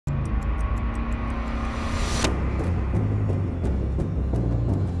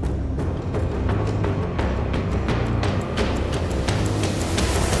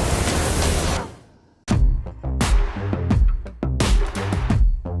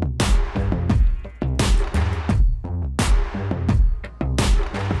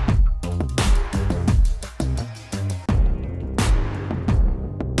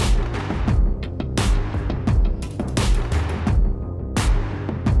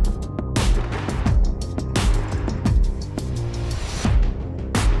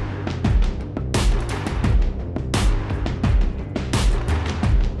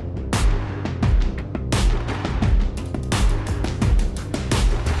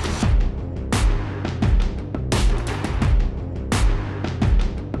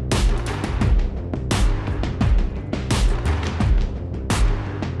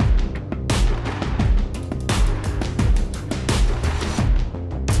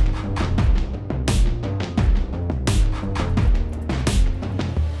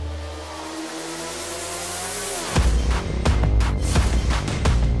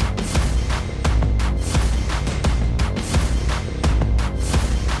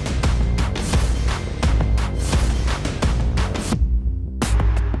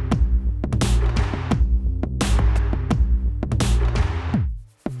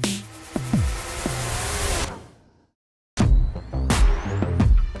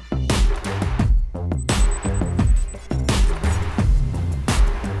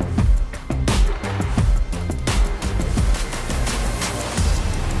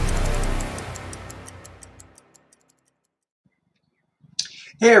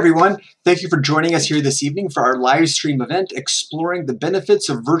Hey everyone, thank you for joining us here this evening for our live stream event exploring the benefits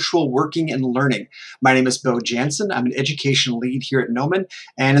of virtual working and learning. My name is Beau Janzen. I'm an education lead here at Gnomon,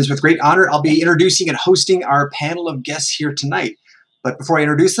 and it's with great honor I'll be introducing and hosting our panel of guests here tonight. But before I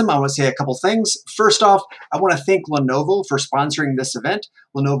introduce them, I want to say a couple things. First off, I want to thank Lenovo for sponsoring this event.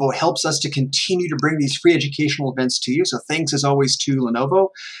 Lenovo helps us to continue to bring these free educational events to you, so thanks as always to Lenovo.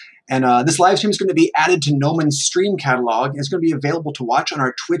 And this live stream is going to be added to Gnomon's stream catalog. It's going to be available to watch on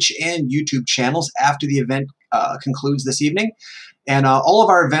our Twitch and YouTube channels after the event concludes this evening. And all of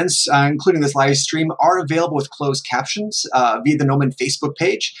our events, including this live stream, are available with closed captions via the Gnomon Facebook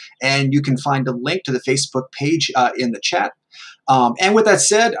page. And you can find a link to the Facebook page in the chat. And with that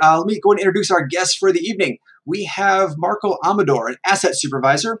said, let me go and introduce our guests for the evening. We have Marco Amador, an asset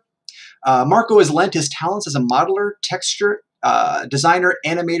supervisor. Marco has lent his talents as a modeler, texture, designer,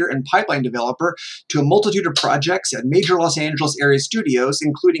 animator, and pipeline developer to a multitude of projects at major Los Angeles area studios,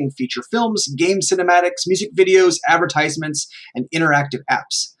 including feature films, game cinematics, music videos, advertisements, and interactive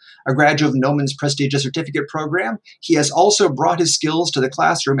apps. A graduate of Gnomon's prestigious certificate program, he has also brought his skills to the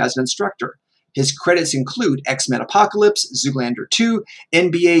classroom as an instructor. His credits include X-Men Apocalypse, Zoolander 2,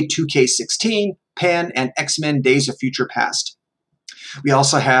 NBA 2K16, Pan, and X-Men Days of Future Past. We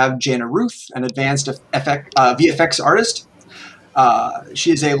also have Jana Ruth, an advanced VFX artist.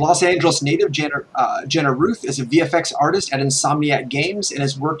 She is a Los Angeles native. Jana Ruth is a VFX artist at Insomniac Games and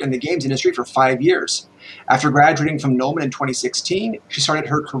has worked in the games industry for 5 years. After graduating from Gnomon in 2016, she started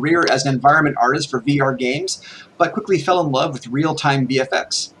her career as an environment artist for VR games, but quickly fell in love with real-time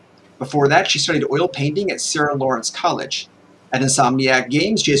VFX. Before that, she studied oil painting at Sarah Lawrence College. At Insomniac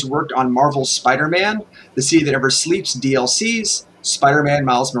Games, she has worked on Marvel's Spider-Man, The City That Never Sleeps DLCs, Spider-Man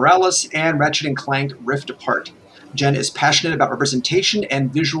Miles Morales, and Ratchet & Clank Rift Apart. Jen is passionate about representation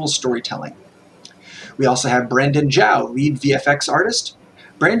and visual storytelling. We also have Brandon Zhao, lead VFX artist.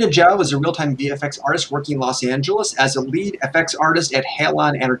 Brandon Zhao is a real-time VFX artist working in Los Angeles as a lead FX artist at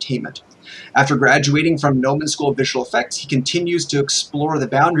Halon Entertainment. After graduating from Gnomon School of Visual Effects, he continues to explore the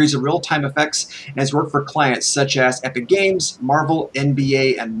boundaries of real-time effects and has worked for clients such as Epic Games, Marvel,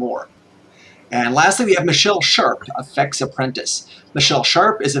 NBA, and more. And lastly, we have Michelle Sharp, effects apprentice. Michelle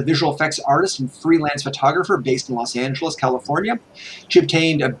Sharp is a visual effects artist and freelance photographer based in Los Angeles, California. She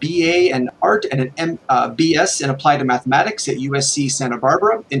obtained a BA in art and an BS in applied mathematics at USC Santa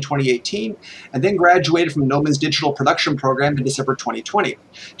Barbara in 2018, and then graduated from Gnomon's digital production program in December 2020.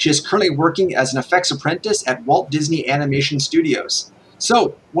 She is currently working as an effects apprentice at Walt Disney Animation Studios.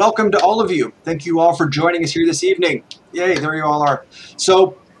 So, welcome to all of you. Thank you all for joining us here this evening. Yay, there you all are.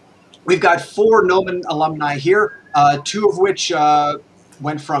 So, we've got 4 Gnomon alumni here, 2 of which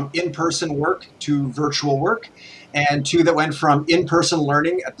went from in-person work to virtual work, and 2 that went from in-person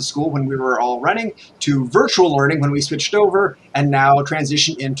learning at the school when we were all running to virtual learning when we switched over, and now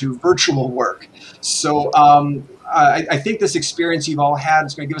transitioned into virtual work. So I think this experience you've all had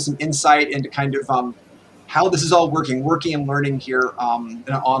is going to give us some insight into kind of how this is all working and learning here in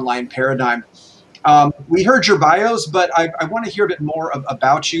an online paradigm. We heard your bios, but I want to hear a bit more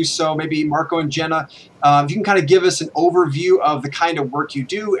about you. So maybe Marco and Jenna, if you can kind of give us an overview of the kind of work you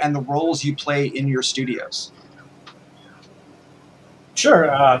do and the roles you play in your studios. Sure.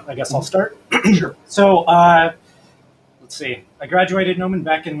 I guess I'll start. Sure. So let's see. I graduated Gnomon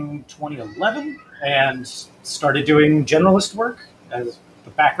back in 2011 and started doing generalist work, as the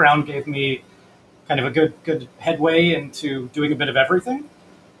background gave me kind of a good headway into doing a bit of everything.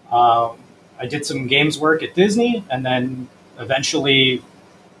 I did some games work at Disney, and then eventually,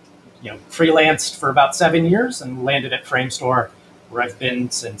 freelanced for about 7 years and landed at Framestore, where I've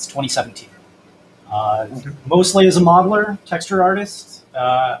been since 2017. Mostly as a modeler, texture artist,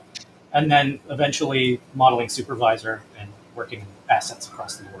 and then eventually modeling supervisor and working assets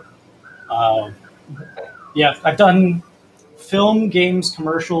across the board. Yeah, I've done film, games,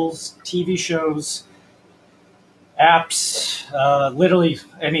 commercials, TV shows, apps, literally,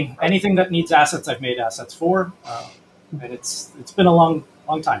 anything that needs assets, I've made assets for, and it's been a long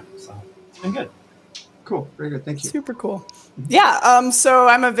time, so it's been good. Cool, very good, thank you. Super cool. Yeah, so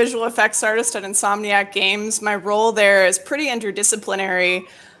I'm a visual effects artist at Insomniac Games. My role there is pretty interdisciplinary.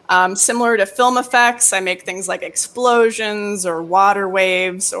 Similar to film effects, I make things like explosions or water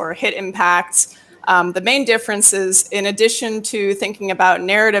waves or hit impacts. The main difference is, in addition to thinking about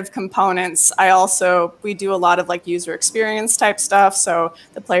narrative components, we do a lot of like user experience type stuff. So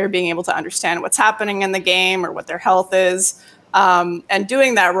the player being able to understand what's happening in the game or what their health is. And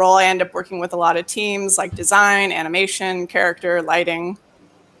doing that role, I end up working with a lot of teams like design, animation, character, lighting.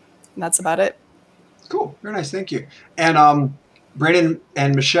 And that's about it. Cool, very nice, thank you. And Brandon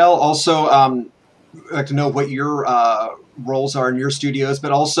and Michelle also like to know what your roles are in your studios,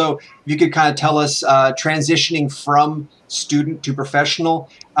 but also if you could kind of tell us, transitioning from student to professional,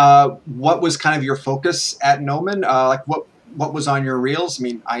 what was kind of your focus at Gnomon? Like what was on your reels? I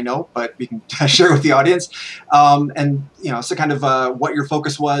mean, I know, but we can share with the audience. And so kind of what your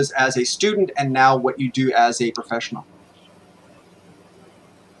focus was as a student, and now what you do as a professional.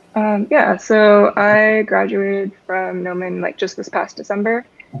 Yeah, so I graduated from Gnomon like just this past December.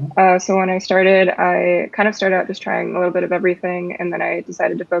 So when I started, I kind of started out just trying a little bit of everything, and then I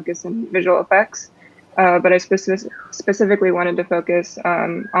decided to focus in visual effects. But I specifically wanted to focus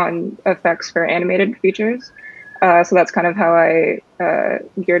on effects for animated features. So that's kind of how I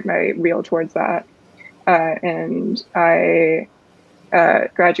geared my reel towards that. And I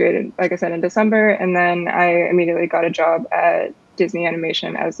graduated, like I said, in December, and then I immediately got a job at Disney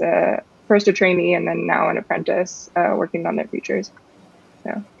Animation as first a trainee and then now an apprentice working on their features.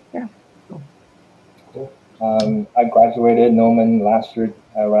 So, yeah. Cool. I graduated Gnomon last year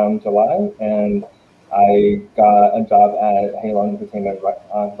around July, and I got a job at Halo Entertainment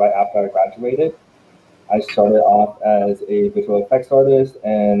right after I graduated. I started off as a visual effects artist,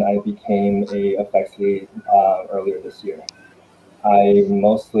 and I became a effects lead earlier this year. I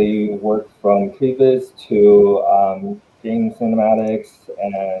mostly worked from previs to game cinematics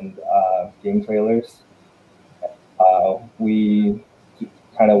and game trailers. We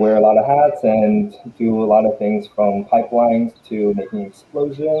kind of wear a lot of hats and do a lot of things from pipelines to making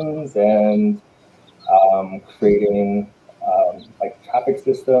explosions and creating like traffic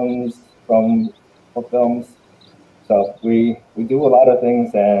systems for films. So we do a lot of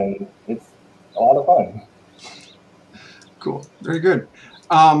things, and it's a lot of fun. Cool. Very good.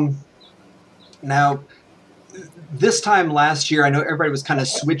 Now, this time last year, I know everybody was kind of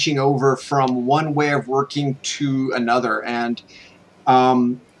switching over from one way of working to another, and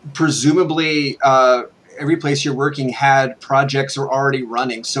presumably every place you're working had projects are already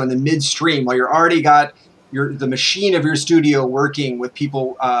running. So in the midstream, while you're already got the machine of your studio working with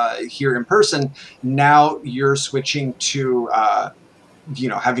people here in person, now you're switching to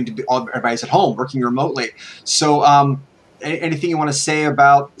having to be everybody's at home working remotely. So anything you want to say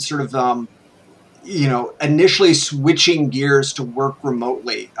about sort of initially switching gears to work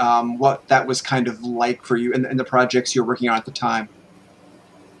remotely, what that was kind of like for you and the projects you're working on at the time?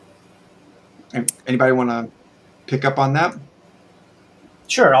 Anybody want to pick up on that?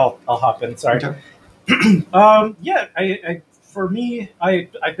 Sure, I'll hop in. Sorry. Okay. Yeah, for me,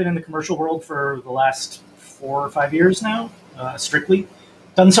 I've been in the commercial world for the last 4 or 5 years now, strictly.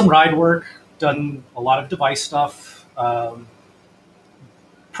 Done some ride work, done a lot of device stuff,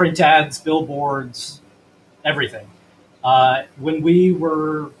 print ads, billboards, everything. When we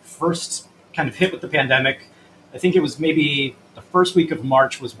were first kind of hit with the pandemic, I think it was maybe the first week of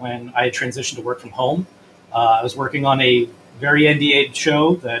March was when I transitioned to work from home. I was working on a very NDA'd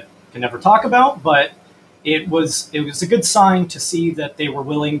show that I can never talk about, but it was a good sign to see that they were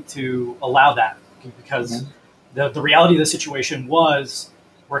willing to allow that, because the reality of the situation was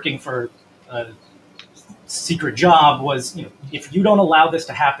working for a secret job was, if you don't allow this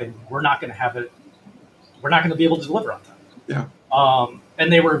to happen, we're not going to have it. We're not going to be able to deliver on time. Yeah.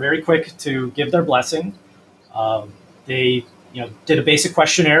 And they were very quick to give their blessing. They did a basic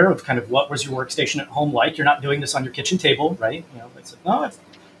questionnaire of kind of what was your workstation at home like. You're not doing this on your kitchen table, right? They said, no, I've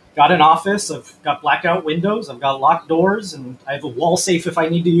got an office. I've got blackout windows. I've got locked doors, and I have a wall safe if I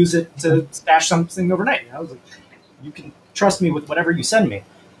need to use it to stash something overnight. I was like, you can trust me with whatever you send me.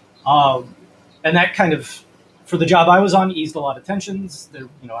 And that kind of, for the job I was on, eased a lot of tensions.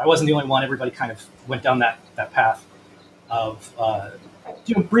 I wasn't the only one. Everybody kind of went down that path of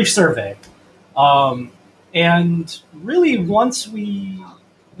brief survey. And really, once we,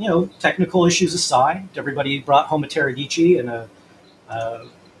 technical issues aside, everybody brought home a Teradici and a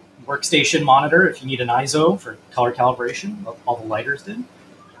workstation monitor if you need an ISO for color calibration. All the lighters did.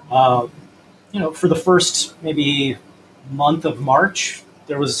 For the first maybe month of March,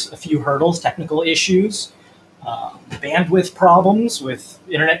 there was a few hurdles, technical issues, bandwidth problems with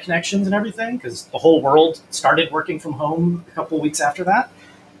internet connections and everything, because the whole world started working from home a couple of weeks after that.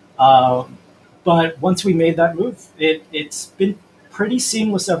 But once we made that move, it's been pretty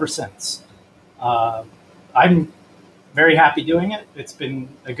seamless ever since. I'm very happy doing it. It's been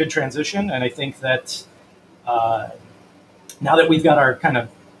a good transition, and I think that now that we've got our kind of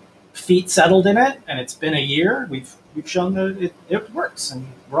feet settled in it, and it's been a year, we've shown that it works, and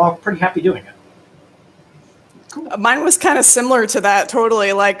we're all pretty happy doing it. Cool. Mine was kind of similar to that,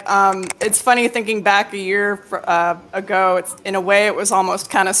 totally. Like, it's funny thinking back a year ago. In a way, it was almost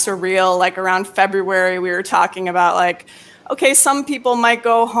kind of surreal. Like around February, we were talking about like, okay, some people might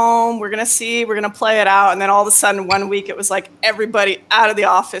go home. We're going to see, we're going to play it out. And then all of a sudden 1 week, it was like everybody out of the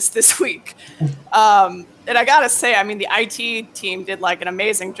office this week. And I got to say, I mean, the IT team did like an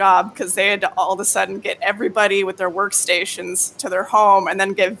amazing job because they had to all of a sudden get everybody with their workstations to their home and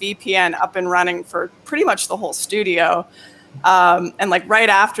then get VPN up and running for pretty much the whole studio. And like right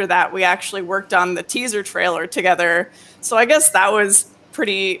after that, we actually worked on the teaser trailer together. So I guess that was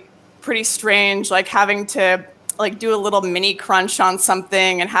pretty strange, like having to like do a little mini crunch on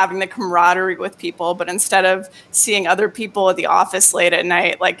something and having the camaraderie with people. But instead of seeing other people at the office late at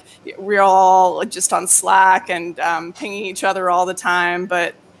night, like we're all just on Slack and pinging each other all the time.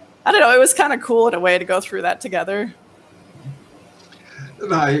 But I don't know, it was kind of cool in a way to go through that together.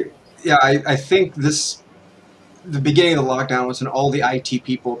 I think the beginning of the lockdown was when all the IT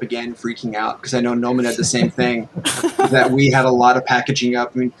people began freaking out, because I know Gnomon had the same thing, that we had a lot of packaging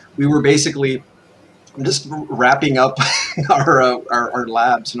up. I mean, we were basically just wrapping up our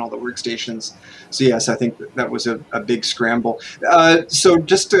labs and all the workstations. So yes, I think that was a big scramble. So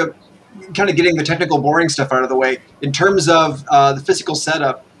just to kind of getting the technical boring stuff out of the way, in terms of the physical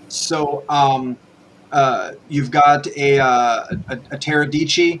setup, so you've got a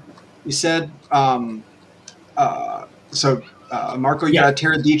Teradici, you said. Marco, you got a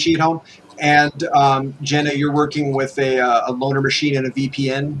Teradici at home, and Jenna, you're working with a loaner machine and a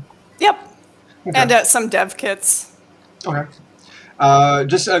VPN. Yep. Okay. And some dev kits. Okay.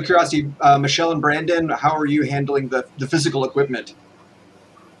 Just out of curiosity, Michelle and Brandon, how are you handling the physical equipment?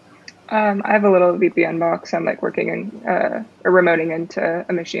 I have a little VPN box. I'm like working in or remoting into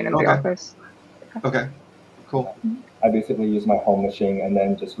a machine in the office. Okay. Cool. I basically use my home machine and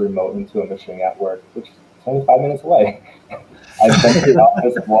then just remote into a machine at work, which is only 5 minutes away. I've been to the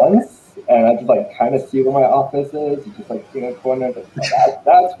office once, and I just like kind of see where my office is. It's just like in a corner, but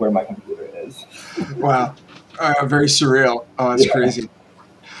that's where my computer is. Wow, very surreal. Oh, that's crazy.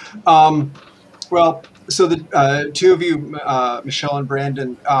 Well, so the two of you, Michelle and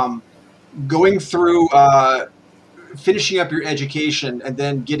Brandon, going through finishing up your education and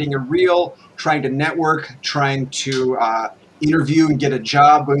then getting a reel, trying to network, trying to interview and get a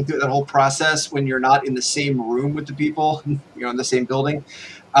job, going through that whole process when you're not in the same room with the people, you're in the same building.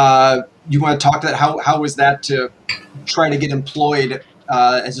 You want to talk to that? How was that to try to get employed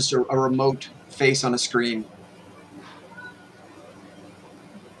as just a remote face on a screen?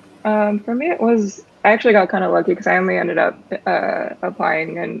 For me, I actually got kind of lucky because I only ended up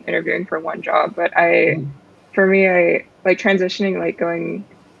applying and interviewing for one job. But for me, I like transitioning, like going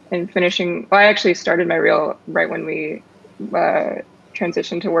and finishing. Well, I actually started my reel right when we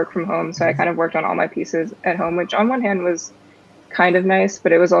transitioned to work from home. So I kind of worked on all my pieces at home, which on one hand was kind of nice,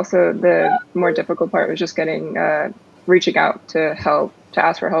 but it was also the more difficult part was just getting reaching out to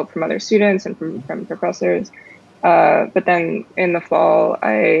ask for help from other students and from professors. But then in the fall,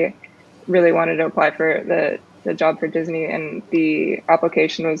 I really wanted to apply for the job for Disney, and the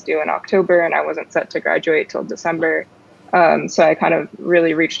application was due in October, and I wasn't set to graduate till December. So I kind of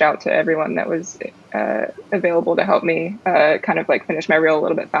really reached out to everyone that was available to help me kind of like finish my reel a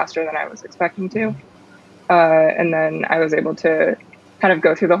little bit faster than I was expecting to. And then I was able to kind of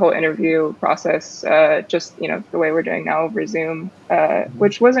go through the whole interview process, just, the way we're doing now over Zoom,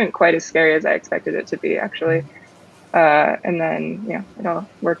 which wasn't quite as scary as I expected it to be, actually. And then, it all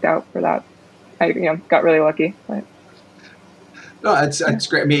worked out for that. I, got really lucky. But. No, that's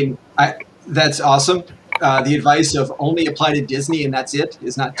great. I mean, that's awesome. The advice of only apply to Disney and that's it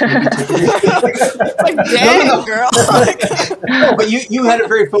is not maybe like, dang, girl. No, but you had a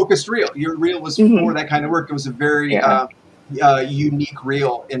very focused reel. Your reel was for that kind of work. It was a very unique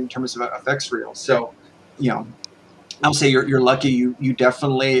reel in terms of effects reel. So, I'll say you're lucky. You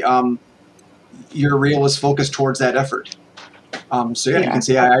definitely your reel was focused towards that effort. So you can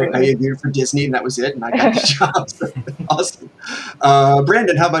say I interviewed for Disney and that was it, and I got the job. So, awesome.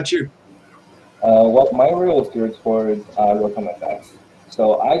 Brandon, how about you? Well, my reel was geared towards real-time effects.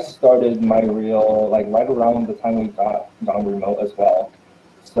 So I started my reel like right around the time we got gone remote as well.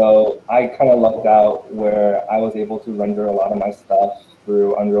 So I kind of lucked out where I was able to render a lot of my stuff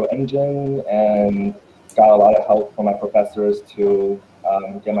through Unreal Engine and got a lot of help from my professors to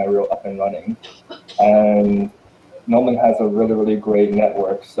get my reel up and running. And Gnomon has a really, really great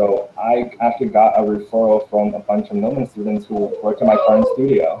network. So I actually got a referral from a bunch of Gnomon students who work in my current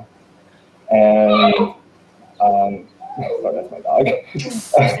studio. And sorry, that's my dog.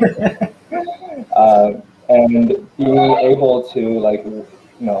 And being able to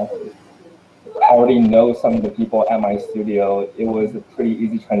already know some of the people at my studio, it was a pretty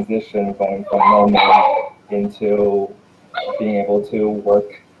easy transition going from Gnomon into being able to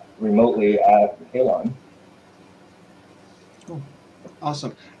work remotely at Halon.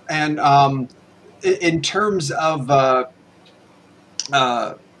 Awesome. And in terms of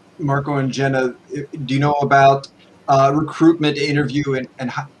Marco and Jenna, do you know about recruitment, interview,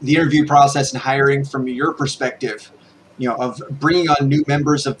 and the interview process and hiring from your perspective? You know, of bringing on new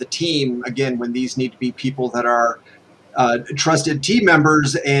members of the team, again, when these need to be people that are trusted team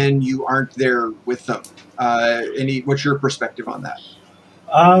members and you aren't there with them. What's your perspective on that?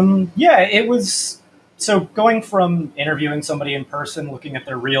 Yeah, it was, so going from interviewing somebody in person, looking at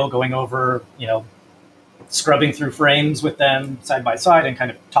their reel, going over, scrubbing through frames with them side by side and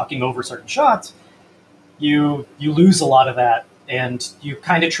kind of talking over certain shots, you lose a lot of that, and you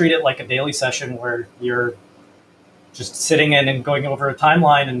kind of treat it like a daily session where you're just sitting in and going over a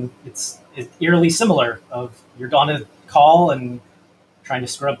timeline, and it's eerily similar. Of you're on a call and trying to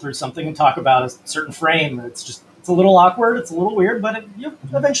scrub through something and talk about a certain frame. It's a little awkward, it's a little weird, but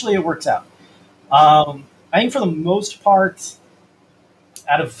eventually it works out. I think for the most part,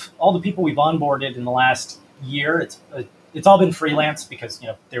 out of all the people we've onboarded in the last year, it's all been freelance because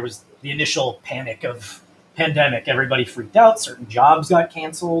there was the initial panic of pandemic. Everybody freaked out. Certain jobs got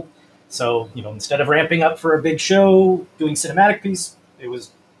canceled. So instead of ramping up for a big show, doing cinematic piece, it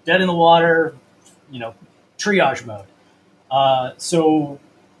was dead in the water. Triage mode. So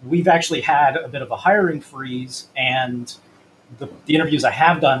we've actually had a bit of a hiring freeze, and the interviews I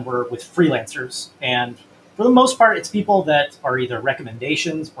have done were with freelancers, and for the most part, it's people that are either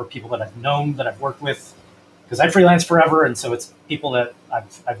recommendations or people that I've known, that I've worked with, because I freelance forever, and so it's people that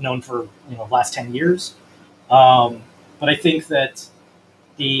I've known for the last 10 years. But I think that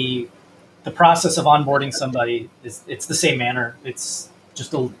the process of onboarding somebody it's the same manner. It's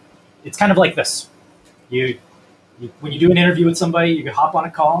kind of like this. When you do an interview with somebody, you hop on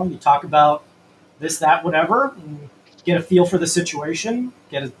a call and you talk about this, that, whatever, and get a feel for the situation,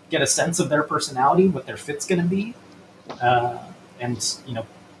 get a sense of their personality, what their fit's going to be, and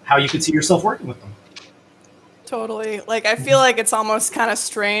how you could see yourself working with them. Totally. Like, I feel like it's almost kind of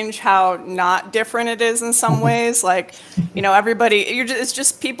strange how not different it is in some ways. Like, everybody, it's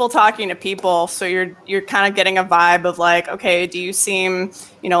just people talking to people. So you're kind of getting a vibe of like, okay, do you seem,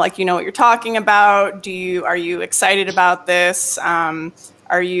 like what you're talking about? Are you excited about this?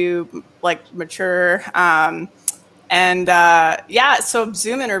 Are you like mature? So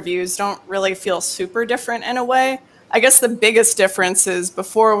Zoom interviews don't really feel super different in a way. I guess the biggest difference is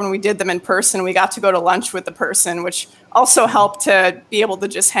before, when we did them in person, we got to go to lunch with the person, which also helped to be able to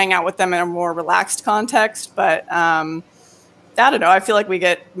just hang out with them in a more relaxed context. But I don't know. I feel like we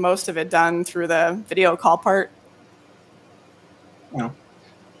get most of it done through the video call part.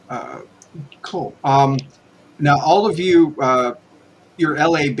 Cool. Now, all of you, you're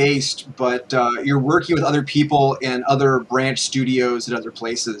LA based, but you're working with other people in other branch studios at other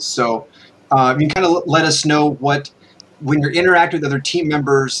places. So you can kind of let us know when you're interacting with other team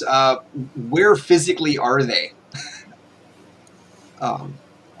members, where physically are they?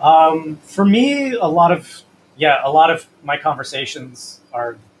 For me, a lot of my conversations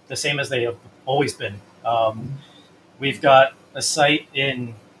are the same as they have always been. We've got a site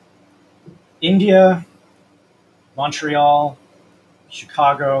in India, Montreal,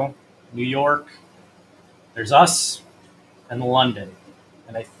 Chicago, New York. There's us, and London,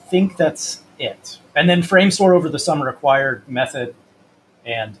 and I think that's it. And then Framestore over the summer acquired Method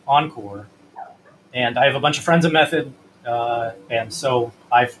and Encore, and I have a bunch of friends at Method, and so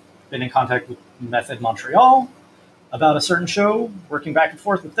I've been in contact with Method Montreal about a certain show, working back and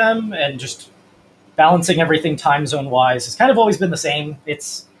forth with them, and just balancing everything time zone wise. It's kind of always been the same.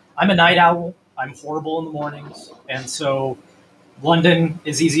 I'm a night owl. I'm horrible in the mornings, and so London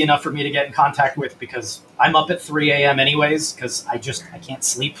is easy enough for me to get in contact with because I'm up at 3 a.m. anyways, because I can't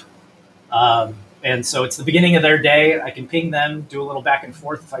sleep. And so it's the beginning of their day. I can ping them, do a little back and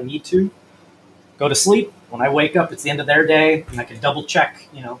forth if I need to, go to sleep. When I wake up, it's the end of their day, and I can double check,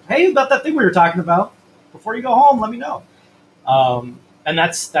 hey, about that thing we were talking about. Before you go home, let me know. And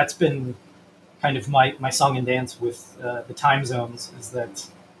that's been kind of my song and dance with the time zones, is that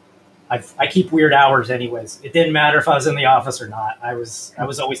I keep weird hours anyways. It didn't matter if I was in the office or not. I was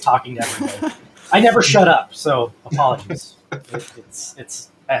always talking to everybody. I never shut up, so apologies.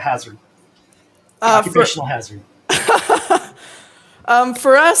 It's a hazard. Occupational hazard.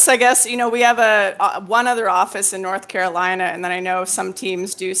 For us, I guess, we have one other office in North Carolina, and then I know some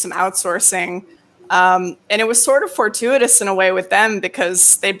teams do some outsourcing. And it was sort of fortuitous in a way with them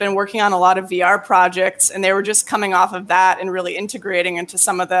because they've been working on a lot of VR projects, and they were just coming off of that and really integrating into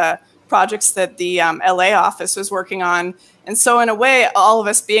some of the projects that the LA office was working on. And so in a way, all of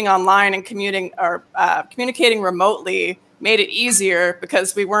us being online and communicating remotely made it easier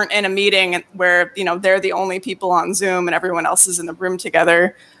because we weren't in a meeting where, you know, they're the only people on Zoom and everyone else is in the room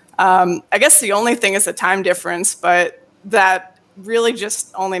together. I guess the only thing is the time difference, but that really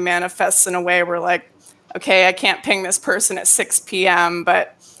just only manifests in a way where like, okay, I can't ping this person at 6 p.m.,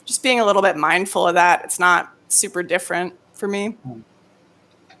 but just being a little bit mindful of that, it's not super different for me.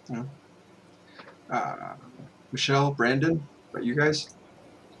 Michelle, Brandon, about you guys?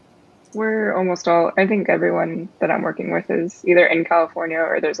 We're almost all, I think everyone that I'm working with is either in California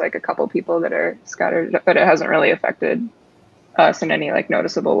or there's like a couple people that are scattered, but it hasn't really affected us in any like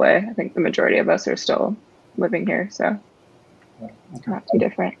noticeable way. I think the majority of us are still living here, so it's not too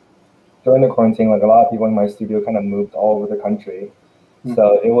different. During the quarantine, like a lot of people in my studio kind of moved all over the country.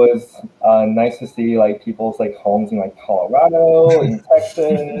 So it was nice to see like people's like homes in like Colorado, in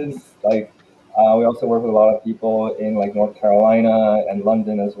Texas, like we also work with a lot of people in like North Carolina and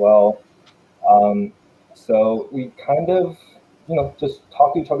London as well. So we kind of, you know, just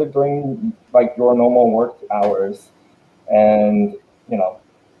talk to each other during like your normal work hours. And, you know,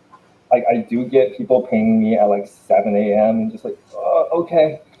 like I do get people pinging me at like 7 a.m. and just like, oh,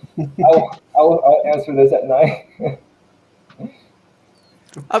 okay, I'll answer this at night.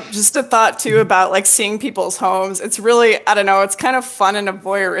 Just a thought too about like seeing people's homes. It's really, I don't know, it's kind of fun in a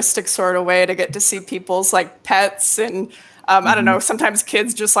voyeuristic sort of way to get to see people's like pets and I don't know, sometimes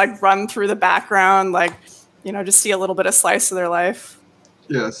kids just like run through the background, like, you know, just see a little bit of slice of their life.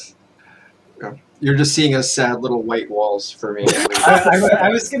 Yes. Yeah. You're just seeing a sad little white walls for me. I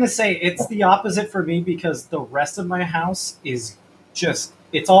was going to say it's the opposite for me because the rest of my house is just,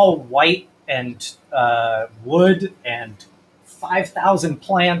 it's all white and wood and 5,000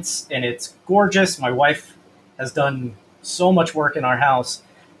 plants, and it's gorgeous. My wife has done so much work in our house.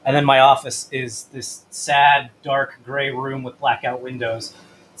 And then my office is this sad, dark, gray room with blackout windows.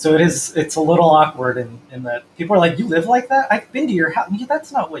 So it's a little awkward in that people are like, you live like that? I've been to your house.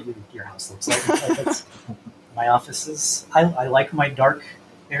 That's not what your house looks like. My office is, I like my dark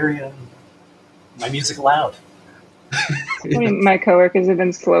area and my music loud. I mean, my coworkers have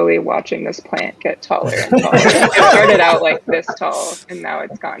been slowly watching this plant get taller and taller. It started out like this tall, and now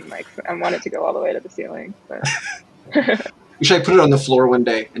it's gotten like, I want it to go all the way to the ceiling. But You should put it on the floor one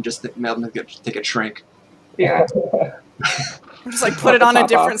day and just take it shrink. Yeah. Just like put it on a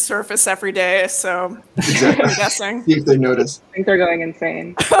different surface every day. So exactly. I'm guessing. See if they notice. I think they're going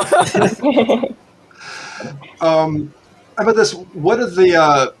insane. How about this?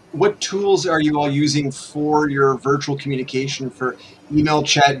 What tools are you all using for your virtual communication, for email,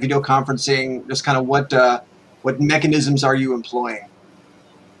 chat, video conferencing? Just kind of what mechanisms are you employing?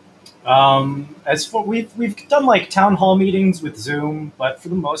 As for we've done like town hall meetings with Zoom, but for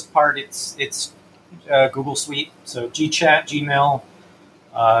the most part, it's Google Suite, so GChat, Gmail.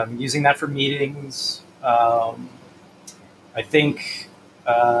 Using that for meetings. I think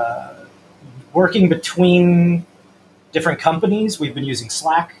working between different companies, we've been using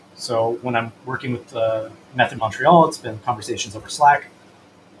Slack. So when I'm working with Method Montreal, it's been conversations over Slack.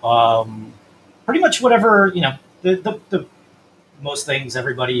 Pretty much whatever, you know, the most things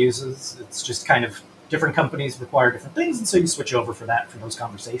everybody uses. It's just kind of different companies require different things, and so you switch over for those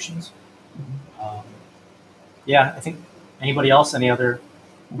conversations. Yeah, I think anybody else, any other?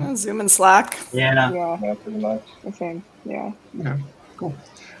 Zoom and Slack. Yeah, pretty much. The same. Yeah. Okay, cool.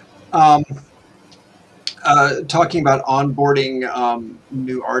 Talking about onboarding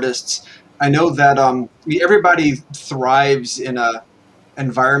new artists, I know that everybody thrives in a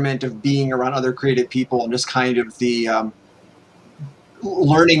environment of being around other creative people and just kind of the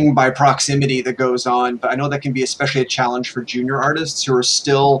learning by proximity that goes on. But I know that can be especially a challenge for junior artists who are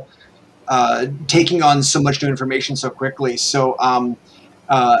still taking on so much new information so quickly. So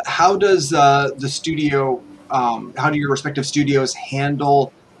how does the studio, how do your respective studios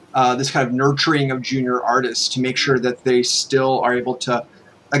handle this kind of nurturing of junior artists to make sure that they still are able to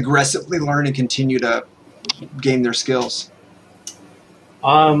aggressively learn and continue to gain their skills?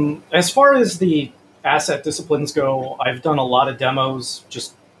 As far as the asset disciplines go, I've done a lot of demos,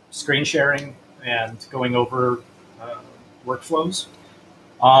 just screen sharing and going over workflows.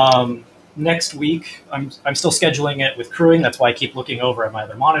 Next week, I'm still scheduling it with crewing. That's why I keep looking over at my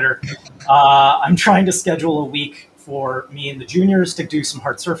other monitor. I'm trying to schedule a week for me and the juniors to do some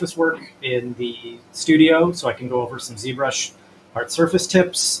hard surface work in the studio, so I can go over some ZBrush hard surface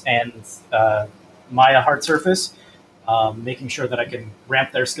tips and Maya hard surface, making sure that I can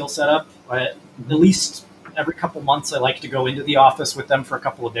ramp their skill set up. At least every couple months, I like to go into the office with them for a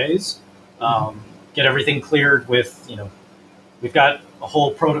couple of days, get everything cleared with, you know, we've got a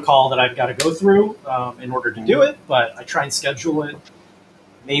whole protocol that I've got to go through in order to do it, but I try and schedule it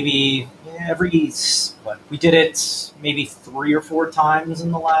maybe every, what, we did it maybe 3 or 4 times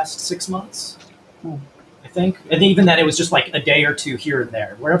in the last 6 months, I think. And even then, it was just like a day or two here and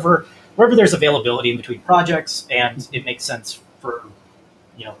there, wherever there's availability in between projects, and it makes sense for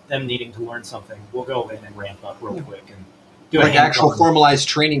them needing to learn something. We'll go in and ramp up real quick and do like actual formalized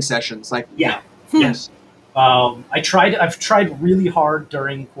training sessions, like yes. I've tried really hard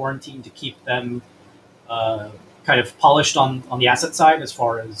during quarantine to keep them kind of polished on the asset side as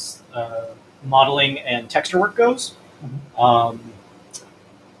far as modeling and texture work goes.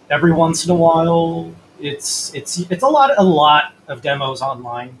 Every once in a while, it's a lot of demos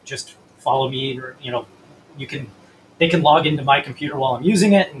online. Just follow me, or they can log into my computer while I'm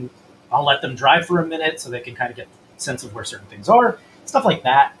using it, and I'll let them drive for a minute so they can kind of get a sense of where certain things are, stuff like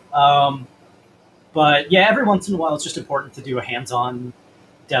that. But yeah, every once in a while, it's just important to do a hands-on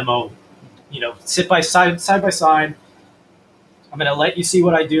demo. Sit side by side. I'm going to let you see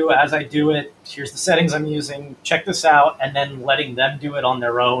what I do as I do it. Here's the settings I'm using. Check this out, and then letting them do it on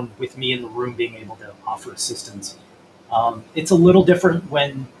their own with me in the room, being able to offer assistance. It's a little different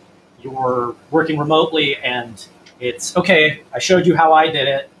when you're working remotely and it's, okay, I showed you how I did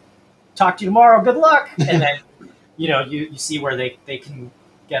it. Talk to you tomorrow. Good luck. And then, you see where they can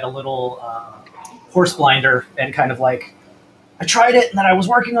get a little horse blinder and kind of like, I tried it and then I was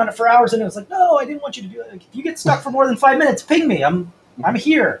working on it for hours and it was like, no, I didn't want you to do it. Like, if you get stuck for more than 5 minutes, ping me. I'm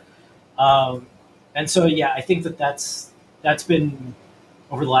here. And so, yeah, I think that's been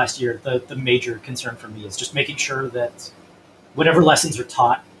over the last year, the major concern for me is just making sure that whatever lessons are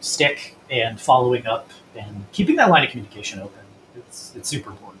taught stick, and following up and keeping that line of communication open. It's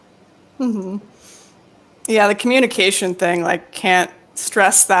super important. Mm-hmm. Yeah, the communication thing, like, can't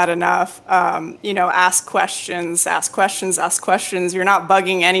stress that enough. Ask questions. You're not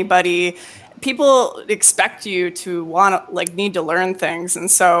bugging anybody. People expect you to need to learn things. And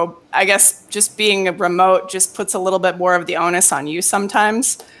so I guess just being a remote just puts a little bit more of the onus on you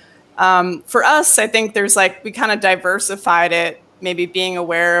sometimes. For us, I think we kind of diversified it, maybe being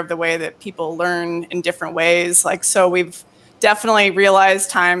aware of the way that people learn in different ways. So we've definitely realized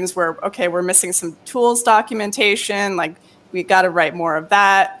times where, okay, we're missing some tools documentation, we got to write more of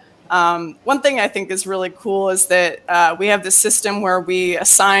that. One thing I think is really cool is that we have this system where we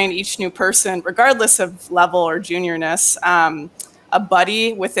assign each new person, regardless of level or juniorness, a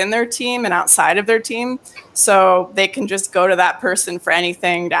buddy within their team and outside of their team. So they can just go to that person for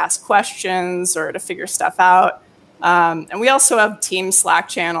anything, to ask questions or to figure stuff out. And we also have team Slack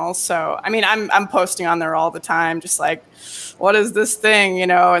channels. So, I'm posting on there all the time, just like, what is this thing,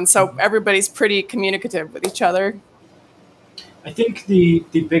 And so everybody's pretty communicative with each other. I think the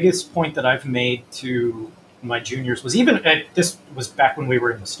biggest point that I've made to my juniors was, even this was back when we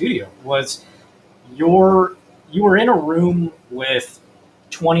were in the studio, was you were in a room with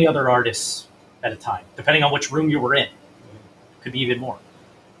 20 other artists at a time, depending on which room you were in. Could be even more.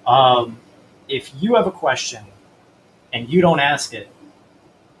 If you have a question and you don't ask it,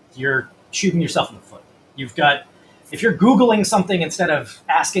 you're shooting yourself in the foot. If you're Googling something instead of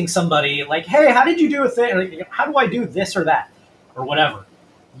asking somebody like, hey, how did you do a thing? Or, how do I do this or that? Or whatever,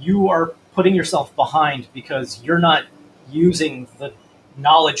 you are putting yourself behind because you're not using the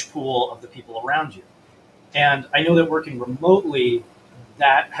knowledge pool of the people around you. And I know that working remotely,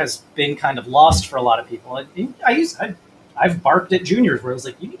 that has been kind of lost for a lot of people. I've barked at juniors where I was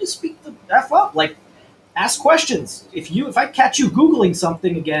like, you need to speak the F up, ask questions. If I catch you Googling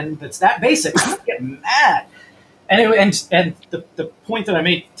something again that's that basic, I'm gonna get mad. Anyway, and the point that I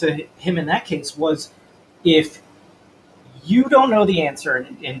made to him in that case was, if you don't know the answer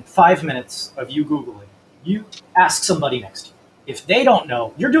in 5 minutes of you Googling, you ask somebody next to you. If they don't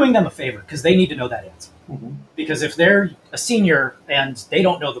know, you're doing them a favor because they need to know that answer. Mm-hmm. Because if they're a senior and they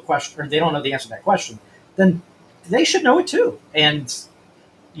don't know the question, or they don't know the answer to that question, then they should know it too. And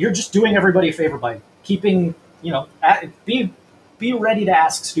you're just doing everybody a favor by keeping, be ready to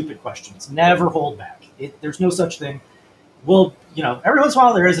ask stupid questions. Never hold back. There's no such thing. Well, every once in a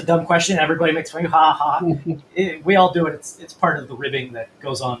while there is a dumb question. Everybody makes fun, ha ha. We all do it. It's part of the ribbing that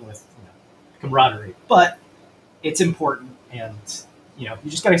goes on with camaraderie. But it's important, and you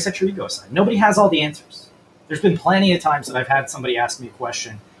just got to set your ego aside. Nobody has all the answers. There's been plenty of times that I've had somebody ask me a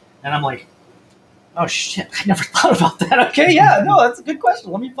question, and I'm like, oh shit, I never thought about that. Okay, yeah, no, that's a good question.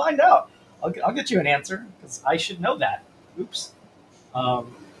 Let me find out. I'll get you an answer because I should know that. Oops.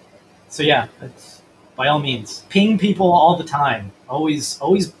 So yeah. By all means, ping people all the time. Always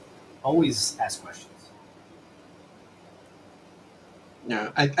ask questions.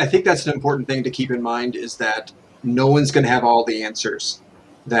 Yeah, I think that's an important thing to keep in mind, is that no one's going to have all the answers.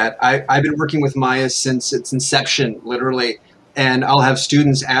 That I've been working with Maya since its inception, literally. and I'll have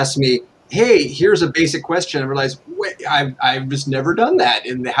students ask me, hey, here's a basic question, and realize, wait, I've just never done that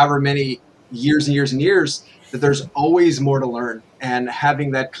in however many years and years and years, that there's always more to learn. And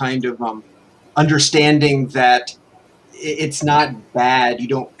having that kind of understanding that it's not bad.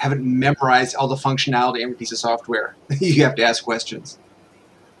 You haven't memorized all the functionality in every piece of software. You have to ask questions.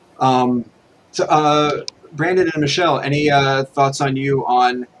 Brandon and Michelle, any thoughts on you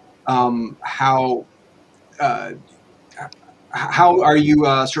on how are you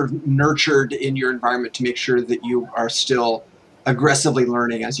sort of nurtured in your environment to make sure that you are still aggressively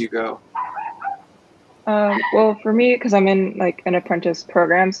learning as you go? Well, for me, because I'm in like an apprentice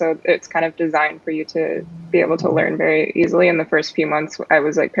program, so it's kind of designed for you to be able to learn very easily. In the first few months, I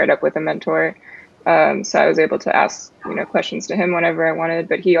was like paired up with a mentor, so I was able to ask questions to him whenever I wanted.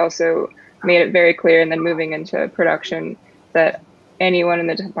 But he also made it very clear, and then moving into production, that anyone in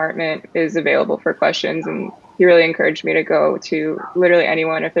the department is available for questions, and he really encouraged me to go to literally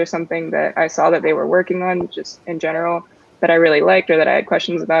anyone if there's something that I saw that they were working on, just in general, that I really liked or that I had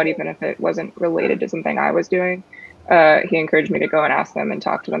questions about, even if it wasn't related to something I was doing. He encouraged me to go and ask them and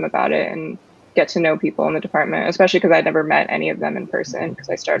talk to them about it and get to know people in the department, especially because I'd never met any of them in person because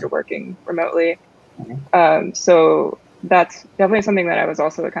I started working remotely. So that's definitely something that I was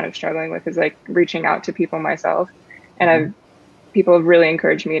also kind of struggling with, is like reaching out to people myself. And people have really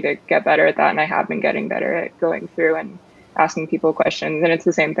encouraged me to get better at that. And I have been getting better at going through and asking people questions. And it's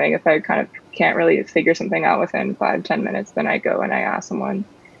the same thing. If I kind of can't really figure something out within 5-10 minutes, then I go and I ask someone,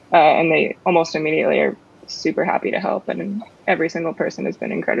 and they almost immediately are super happy to help. And every single person has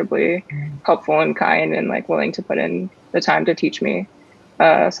been incredibly helpful and kind and like willing to put in the time to teach me.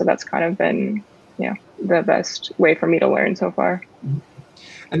 So that's kind of been, the best way for me to learn so far.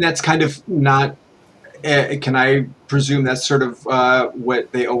 And that's kind of not, can I presume that's sort of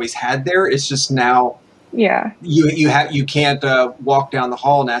what they always had there? It's just now, you can't walk down the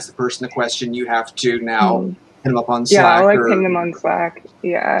hall and ask the person the question. You have to now hit them up on Slack. I'll like ping them on Slack.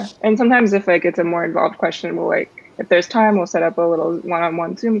 And sometimes if like it's a more involved question, we'll if there's time, we'll set up a little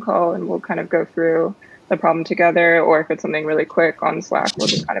one-on-one Zoom call and we'll kind of go through the problem together. Or if it's something really quick on Slack, we'll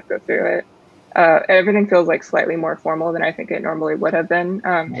just kind of go through it. Everything feels like slightly more formal than I think it normally would have been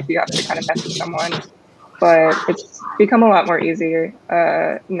if you have to kind of message someone. But it's become a lot more easier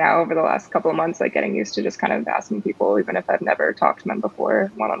now over the last couple of months, like getting used to just kind of asking people, even if I've never talked to them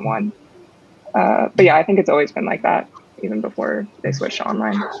before one-on-one. But I think it's always been like that, even before they switched to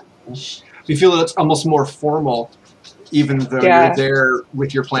online. You feel that it's almost more formal, even though you're there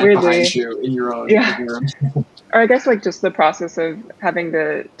with your plant behind you in your own. Or I guess like just the process of having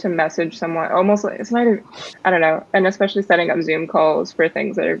to message someone, almost like it's not even, I don't know. And especially setting up Zoom calls for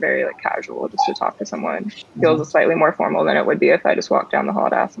things that are very like casual, just to talk to someone, feels slightly more formal than it would be if I just walked down the hall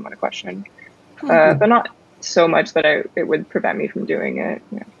to ask someone a question. But not so much that it would prevent me from doing it.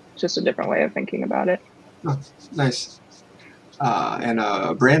 Just a different way of thinking about it. Oh, nice.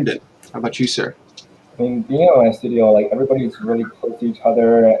 And Brandon, how about you, sir? I mean, being in my studio, like everybody's really close to each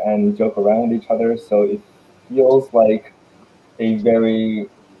other and joke around with each other, so it feels like a very,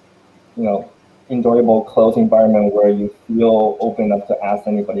 enjoyable, close environment where you feel open enough to ask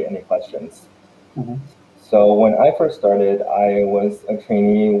anybody any questions. So when I first started, I was a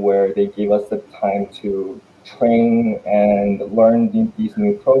trainee where they gave us the time to train and learn these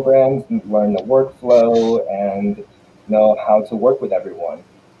new programs, learn the workflow, and know how to work with everyone.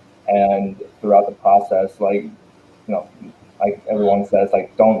 And throughout the process, like everyone says,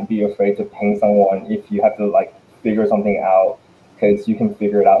 like, don't be afraid to ping someone if you have to like figure something out, because you can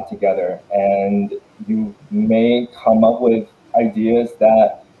figure it out together. And you may come up with ideas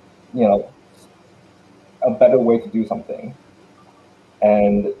that, a better way to do something.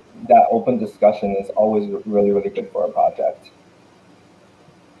 And that open discussion is always really, really good for a project.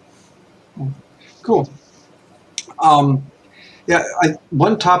 Cool.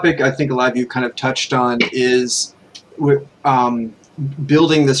 One topic I think a lot of you kind of touched on is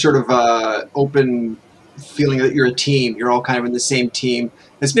building this sort of open feeling that you're a team. You're all kind of in the same team.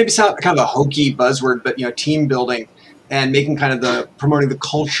 It's maybe kind of a hokey buzzword, but team building and making kind of promoting the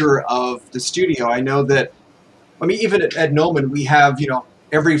culture of the studio. I know that, even at Gnomon, we have,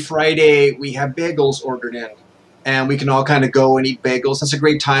 every Friday we have bagels ordered in, and we can all kind of go and eat bagels. That's a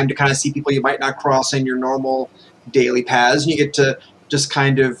great time to kind of see people you might not cross in your normal daily paths, and you get to just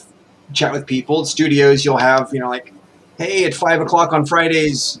kind of chat with people. At studios, you'll have, like, hey, at 5 o'clock on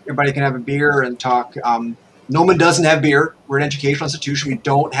Fridays, everybody can have a beer and talk. Gnomon doesn't have beer. We're an educational institution. We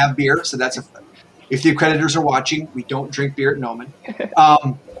don't have beer, so if the accreditors are watching, we don't drink beer at Gnomon.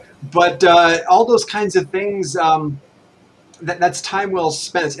 But all those kinds of things, that's time well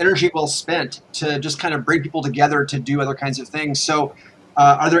spent, it's energy well spent to just kind of bring people together to do other kinds of things. So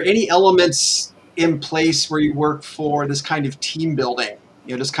are there any elements in place where you work for this kind of team building,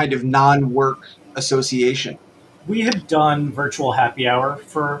 this kind of non-work association? We had done virtual happy hour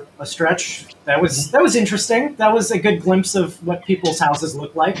for a stretch. That was interesting. That was a good glimpse of what people's houses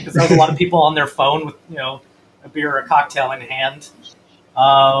look like, because there was a lot of people on their phone with a beer or a cocktail in hand.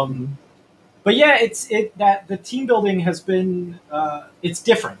 But yeah, that the team building has been it's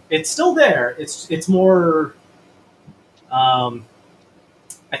different. It's still there. It's more.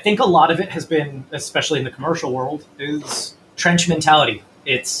 I think a lot of it has been, especially in the commercial world, is trench mentality.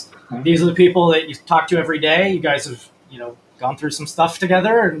 These are the people that you talk to every day. You guys have gone through some stuff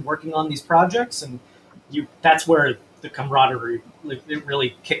together and working on these projects, and that's where the camaraderie it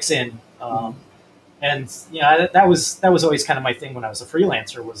really kicks in. And that was always kind of my thing when I was a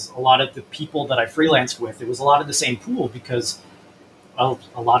freelancer. Was a lot of the people that I freelanced with, it was a lot of the same pool, because a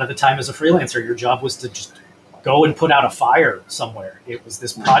lot of the time as a freelancer, your job was to just go and put out a fire somewhere. It was,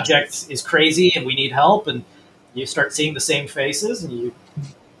 this project is crazy and we need help, and you start seeing the same faces, and you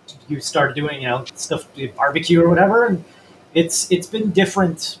start doing stuff, barbecue or whatever. And it's been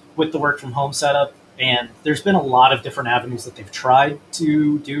different with the work from home setup. And there's been a lot of different avenues that they've tried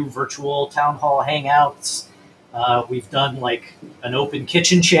to do virtual town hall hangouts. We've done like an open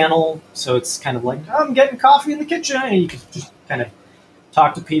kitchen channel. So it's kind of like, I'm getting coffee in the kitchen. And you can just kind of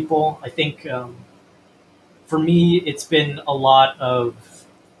talk to people. I think for me, it's been a lot of,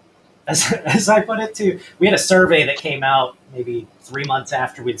 as I put it too, we had a survey that came out maybe 3 months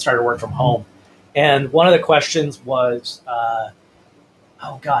after we'd started work from home. And one of the questions was,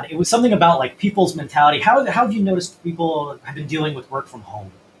 oh God, it was something about like people's mentality. How have you noticed people have been dealing with work from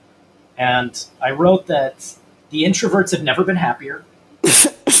home? And I wrote that the introverts have never been happier.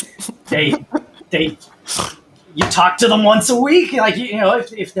 You talk to them once a week. Like,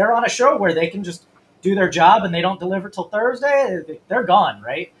 if they're on a show where they can just do their job and they don't deliver till Thursday, they're gone,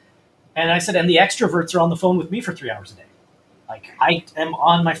 right? And I said, and the extroverts are on the phone with me for 3 hours a day. Like, I am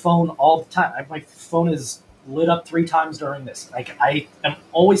on my phone all the time. My phone is lit up 3 times during this. Like, I am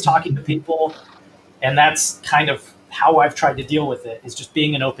always talking to people, and that's kind of how I've tried to deal with it, is just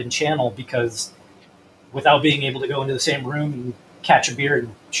being an open channel, because without being able to go into the same room and catch a beer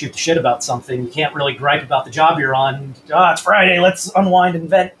and shoot the shit about something, you can't really gripe about the job you're on. Oh, it's Friday, let's unwind and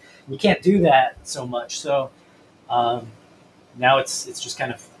vent. You can't do that so much. So now it's just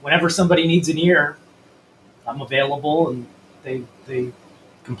kind of, whenever somebody needs an ear, I'm available, and they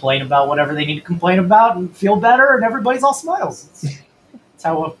complain about whatever they need to complain about and feel better, and everybody's all smiles. It's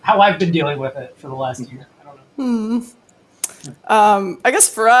how I've been dealing with it for the last year. I don't know. I guess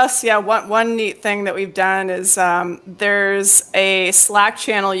for us, yeah, one neat thing that we've done is there's a Slack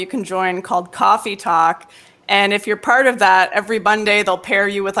channel you can join called Coffee Talk. And if you're part of that, every Monday they'll pair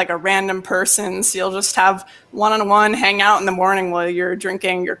you with like a random person. So you'll just have one-on-one hang out in the morning while you're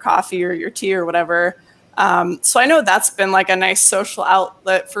drinking your coffee or your tea or whatever. So I know that's been like a nice social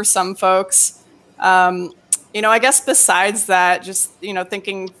outlet for some folks. I guess besides that, just,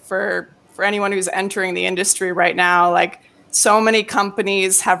 thinking for anyone who's entering the industry right now, like so many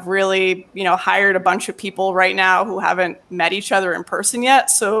companies have really, hired a bunch of people right now who haven't met each other in person yet.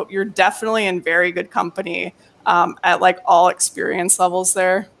 So you're definitely in very good company at like all experience levels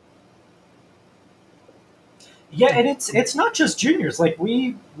there. Yeah, and it's not just juniors. Like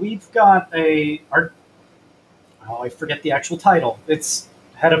we've got I forget the actual title. It's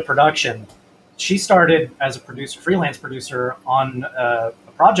head of production. She started as a producer, freelance producer on a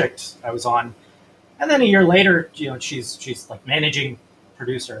project I was on. And then a year later, she's like managing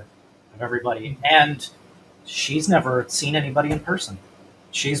producer of everybody. And she's never seen anybody in person.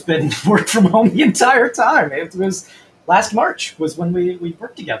 She's been worked from home the entire time. It was last March was when we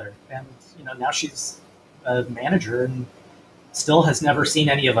worked together. And, now she's a manager and still has never seen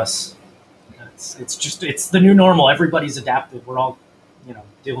any of us. It's the new normal. Everybody's adapted. We're all,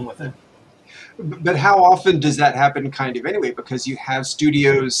 dealing with it. But how often does that happen kind of anyway? Because you have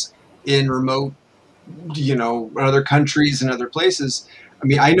studios in remote, other countries and other places. I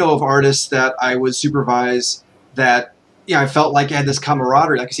mean, I know of artists that I would supervise that, I felt like I had this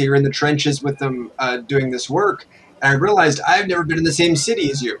camaraderie. Like I say, you're in the trenches with them doing this work. And I realized I've never been in the same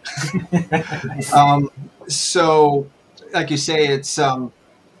city as you. So, like you say, it's, how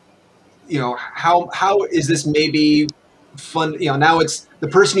is this maybe fun? Now it's the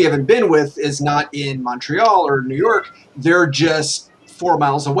person you haven't been with is not in Montreal or New York. They're just 4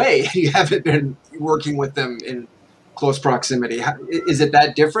 miles away. You haven't been working with them in close proximity. Is it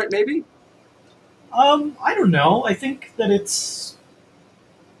that different, maybe? I don't know. I think that it's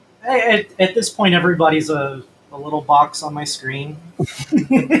at this point everybody's a the little box on my screen.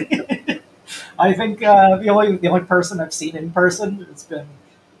 I think the only person I've seen in person has been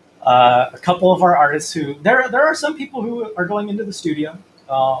a couple of our artists who there are some people who are going into the studio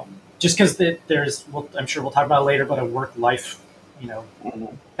just because there's I'm sure we'll talk about it later, but a work life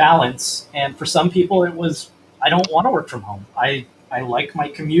balance, and for some people it was I don't want to work from home. I like my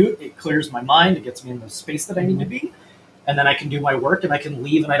commute. It clears my mind. It gets me in the space that I need to be, and then I can do my work and I can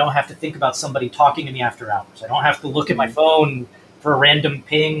leave and I don't have to think about somebody talking to me after hours. I don't have to look at my phone for a random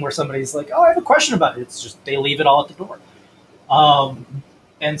ping where somebody's like, "Oh, I have a question about it." It's just they leave it all at the door.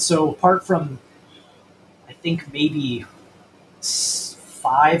 And so apart from, I think maybe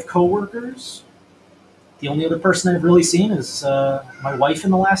 5 coworkers, the only other person I've really seen is my wife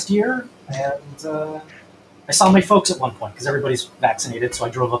in the last year. And I saw my folks at one point because everybody's vaccinated. So I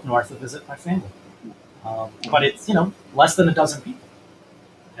drove up north to visit my family. But it's, less than a dozen people.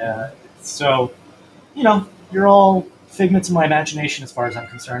 So, you're all figments of my imagination as far as I'm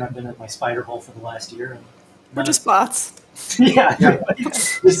concerned. I've been at my spider hole for the last year. And we're just bots. Yeah.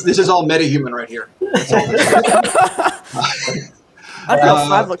 This is all metahuman right here. Unreal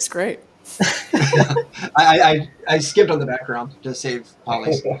 5 looks great. I skipped on the background to save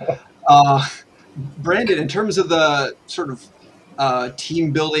Polly's. Brandon, in terms of the sort of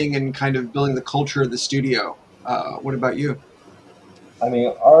team building and kind of building the culture of the studio, what about you? I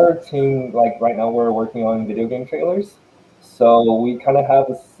mean, our team, like right now, we're working on video game trailers. So we kind of have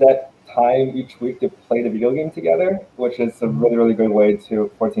a set time each week to play the video game together, which is a really, really good way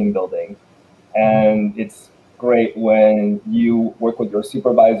for team building. And it's great when you work with your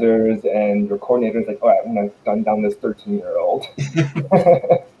supervisors and your coordinators, like, all right, I'm going to gun down this 13-year-old.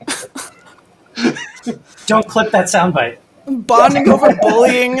 Don't clip that soundbite. Bonding over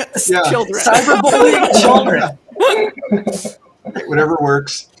bullying children. Cyberbullying children. Whatever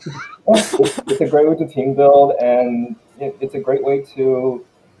works. It's a great way to team build, and it's a great way to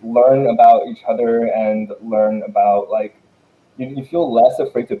learn about each other and learn about, like, you feel less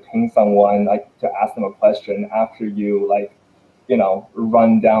afraid to ping someone, like to ask them a question after you, like,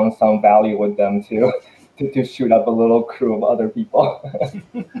 run down some valley with them to shoot up a little crew of other people.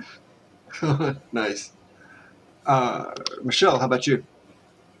 Nice. Michelle, how about you?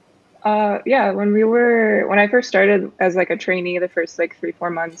 Yeah, when I first started as like a trainee, the first like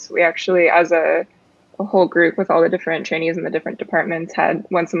 3-4 months, we actually, as a whole group with all the different trainees in the different departments, had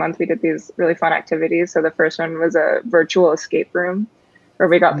once a month we did these really fun activities. So the first one was a virtual escape room where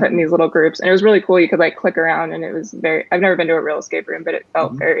we got put in these little groups, and it was really cool. You could like click around, and it was I've never been to a real escape room, but it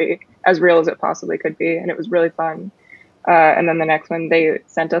felt very as real as it possibly could be, and it was really fun. And then the next one, they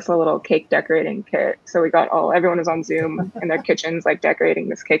sent us a little cake decorating kit. So we got everyone was on Zoom in their kitchens, like decorating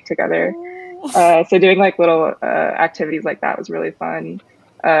this cake together. So doing like little activities like that was really fun.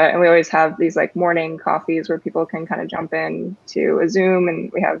 And we always have these like morning coffees where people can kind of jump in to a Zoom,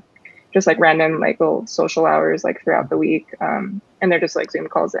 and we have just like random like little social hours like throughout the week. And they're just like Zoom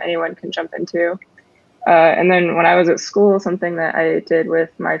calls that anyone can jump into. And then when I was at school, something that I did with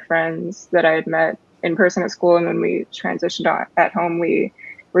my friends that I had met in person at school, and when we transitioned at home, we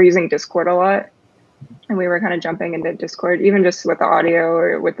were using Discord a lot, and we were kind of jumping into Discord, even just with the audio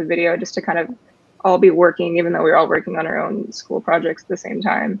or with the video, just to kind of all be working, even though we were all working on our own school projects at the same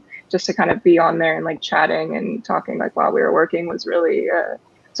time, just to kind of be on there and like chatting and talking like while we were working was really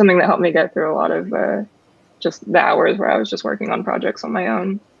something that helped me get through a lot of just the hours where I was just working on projects on my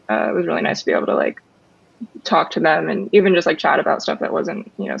own. It was really nice to be able to like talk to them and even just like chat about stuff that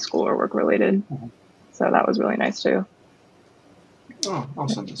wasn't, school or work related. So that was really nice too. Oh,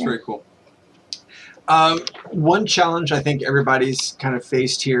 awesome. That's very cool. One challenge I think everybody's kind of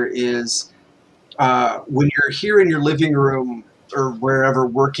faced here is when you're here in your living room or wherever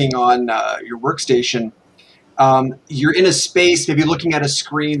working on your workstation, you're in a space, maybe looking at a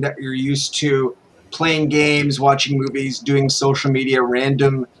screen that you're used to playing games, watching movies, doing social media,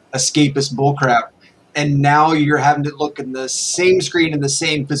 random escapist bullcrap. And now you're having to look in the same screen in the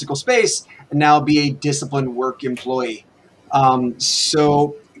same physical space and now be a disciplined work employee.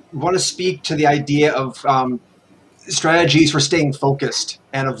 So we want to speak to the idea of strategies for staying focused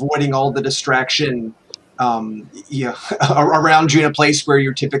and avoiding all the distraction around you in a place where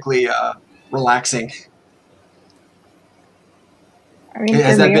you're typically relaxing. I mean,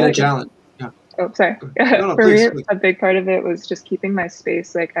 has that been a challenge? Oh, sorry. No, For please. me, a big part of it was just keeping my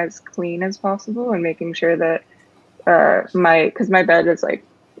space like as clean as possible and making sure that because my bed is like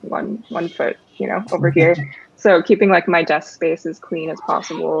one foot, over here. So keeping like my desk space as clean as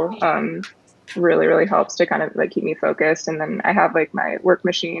possible really, really helps to kind of like keep me focused. And then I have like my work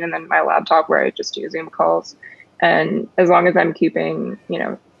machine and then my laptop where I just do Zoom calls. And as long as I'm keeping,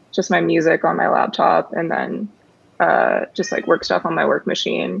 just my music on my laptop and then just like work stuff on my work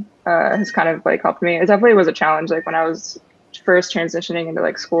machine has kind of like helped me. It definitely was a challenge. Like when I was first transitioning into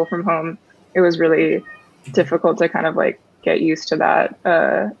like school from home, it was really difficult to kind of like get used to that.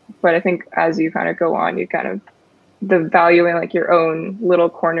 But I think as you kind of go on, you kind of the value in like your own little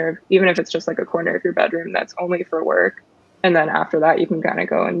corner, even if it's just like a corner of your bedroom that's only for work. And then after that, you can kind of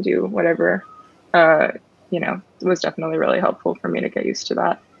go and do whatever, you know, it was definitely really helpful for me to get used to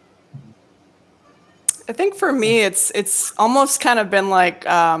that. I think for me, it's almost kind of been like,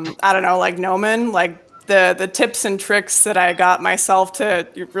 I don't know, like Gnomon, like the tips and tricks that I got myself to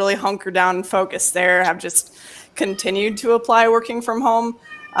really hunker down and focus there have just continued to apply working from home.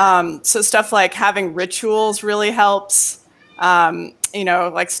 So stuff like having rituals really helps. You know,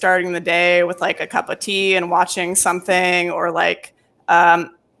 like starting the day with like a cup of tea and watching something, or like,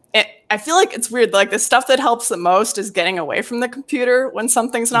 I feel like it's weird. Like the stuff that helps the most is getting away from the computer when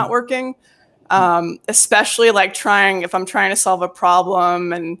something's not working. Especially like if I'm trying to solve a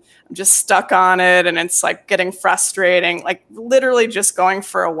problem and I'm just stuck on it and it's like getting frustrating, like literally just going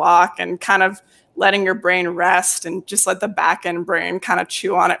for a walk and kind of letting your brain rest and just let the back end brain kind of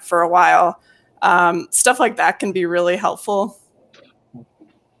chew on it for a while. Stuff like that can be really helpful.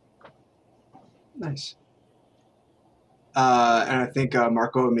 Nice. And I think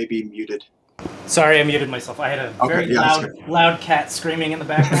Marco may be muted. Sorry, I muted myself. I had a very loud cat screaming in the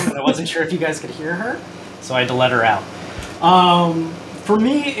background, and I wasn't sure if you guys could hear her, so I had to let her out. For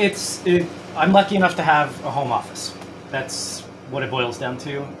me, I'm lucky enough to have a home office. That's what it boils down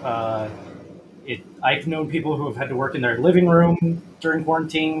to. I've known people who have had to work in their living room during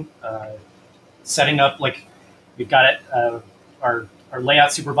quarantine, setting up, like, we've got it, our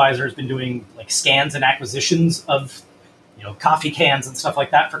layout supervisor has been doing like scans and acquisitions of, you know, coffee cans and stuff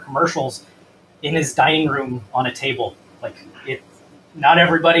like that for commercials in his dining room on a table. Like, not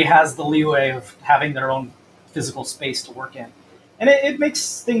everybody has the leeway of having their own physical space to work in. And it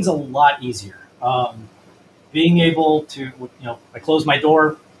makes things a lot easier. Being able to, you know, I close my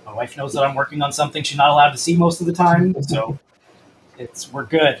door, my wife knows that I'm working on something she's not allowed to see most of the time, so we're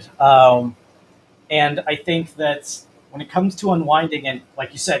good. And I think that when it comes to unwinding, and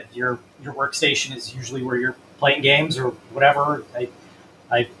like you said, your workstation is usually where you're playing games or whatever.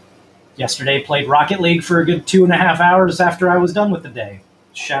 I yesterday played Rocket League for a good 2.5 hours after I was done with the day.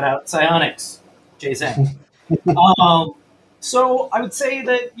 Shout out Psionics, Janzen. So I would say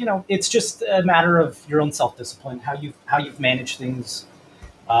that, you know, it's just a matter of your own self-discipline, how you've managed things.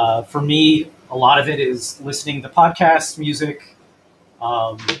 For me, a lot of it is listening to podcasts, music,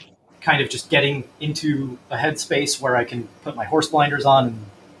 kind of just getting into a headspace where I can put my horse blinders on and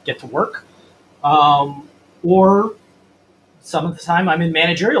get to work. Or some of the time I'm in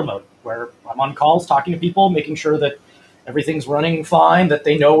managerial mode, where I'm on calls talking to people, making sure that everything's running fine, that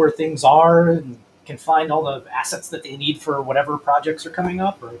they know where things are and can find all the assets that they need for whatever projects are coming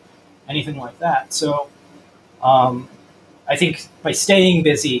up or anything like that. So I think by staying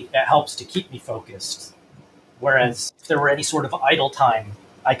busy, it helps to keep me focused. Whereas if there were any sort of idle time,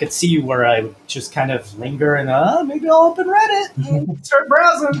 I could see where I would just kind of linger and maybe I'll open Reddit and start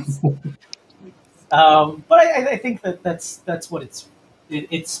browsing. But I think that's what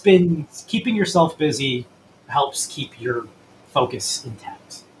it's been. Keeping yourself busy helps keep your focus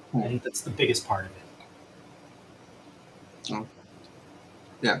intact, and that's the biggest part of it. Oh.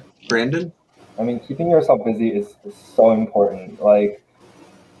 Yeah, Brandon? I mean, keeping yourself busy is so important. Like,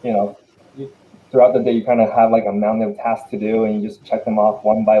 you know, throughout the day, you kind of have like a mountain of tasks to do, and you just check them off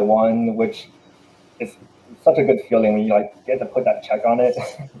one by one, which is such a good feeling when you like get to put that check on it.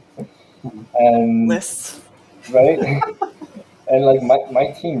 And lists, right? And like my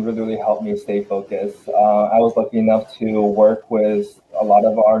team really helped me stay focused. I was lucky enough to work with a lot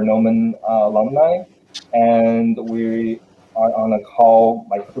of our Gnomon alumni, and we are on a call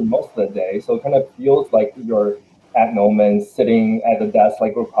like for most of the day. So it kind of feels like you're at Gnomon, sitting at the desk,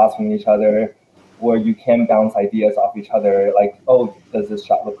 like we're crossing each other, where you can bounce ideas off each other. Like, oh, does this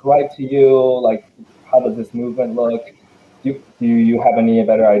shot look right to you? Like, how does this movement look? Do you have any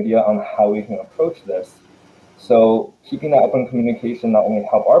better idea on how we can approach this? So keeping that open communication not only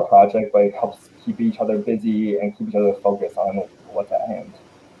help our project, but it helps keep each other busy and keep each other focused on what's at hand.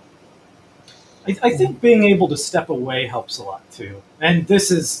 I think being able to step away helps a lot too. And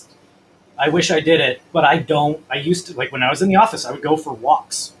this is, I wish I did it, but I don't. I used to, like when I was in the office, I would go for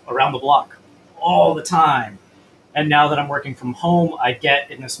walks around the block all the time. And now that I'm working from home, I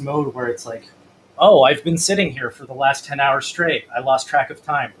get in this mode where it's like, oh, I've been sitting here for the last 10 hours straight. I lost track of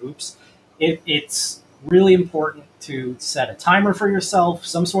time. Oops. It's really important to set a timer for yourself,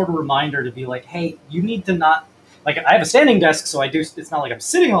 some sort of reminder to be like, hey, you need to not, like I have a standing desk, so it's not like I'm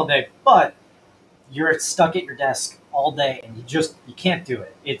sitting all day, but you're stuck at your desk all day and you can't do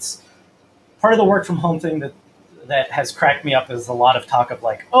it. It's part of the work from home thing that has cracked me up is a lot of talk of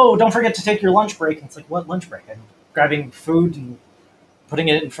like, oh, don't forget to take your lunch break. And it's like, what lunch break? I'm grabbing food and putting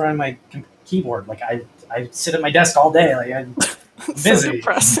it in front of my keyboard. Like I sit at my desk all day. Like I'm busy. So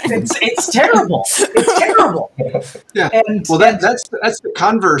depressing. It's terrible. It's terrible. Yeah. And, well, that's the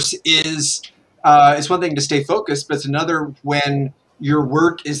converse is it's one thing to stay focused, but it's another when your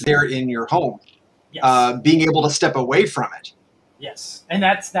work is there in your home. Yes. Being able to step away from it. Yes, and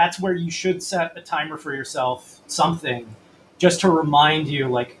that's where you should set a timer for yourself, something, just to remind you,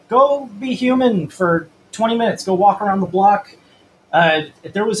 like, go be human for 20 minutes, go walk around the block.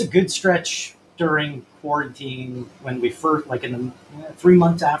 There was a good stretch during quarantine when we first, like in the 3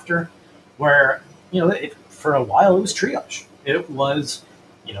 months after, where, for a while it was triage. It was,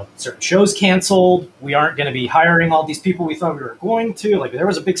 certain shows canceled. We aren't going to be hiring all these people we thought we were going to. Like, there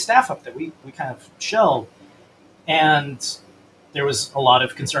was a big staff up that we kind of shelved. And there was a lot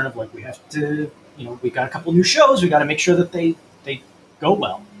of concern of like, we have to, we got a couple new shows. We got to make sure that they go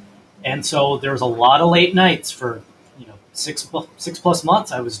well. And so there was a lot of late nights for, 6+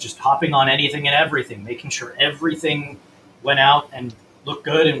 months. I was just hopping on anything and everything, making sure everything went out and looked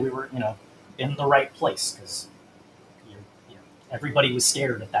good. And we were, in the right place because everybody was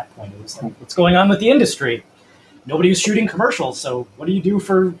scared at that point. It was like, what's going on with the industry? Nobody was shooting commercials. So what do you do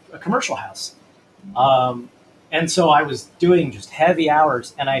for a commercial house? And so I was doing just heavy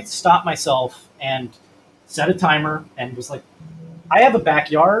hours, and I stopped myself and set a timer and was like, I have a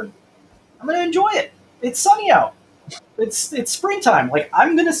backyard. I'm going to enjoy it. It's sunny out. It's springtime. Like,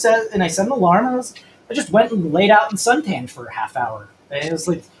 I'm going to set, and I set an alarm. I just went and laid out and suntanned for a half hour. And it was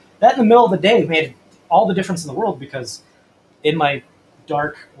like that in the middle of the day made all the difference in the world because in my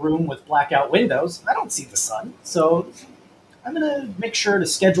dark room with blackout windows, I don't see the sun. So I'm going to make sure to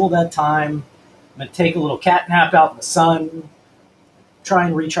schedule that time. I'm going to take a little cat nap out in the sun, try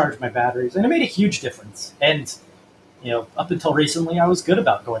and recharge my batteries. And it made a huge difference. And, up until recently, I was good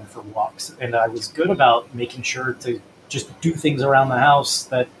about going for walks. And I was good about making sure to just do things around the house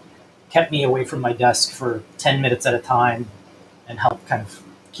that kept me away from my desk for 10 minutes at a time and help kind of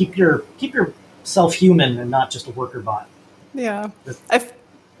keep yourself human and not just a worker bot. Yeah.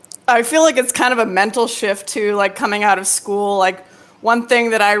 I feel like it's kind of a mental shift too, like coming out of school. Like, one thing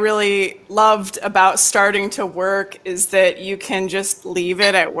that I really loved about starting to work is that you can just leave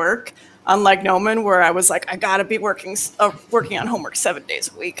it at work. Unlike Gnomon, where I was like, I gotta be working on homework 7 days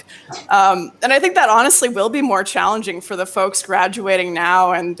a week. And I think that honestly will be more challenging for the folks graduating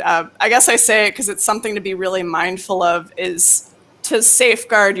now. And I guess I say it because it's something to be really mindful of, is to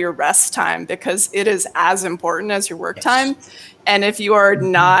safeguard your rest time, because it is as important as your work time. And if you are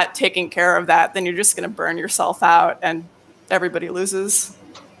not taking care of that, then you're just gonna burn yourself out and everybody loses.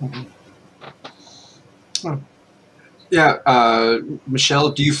 Yeah,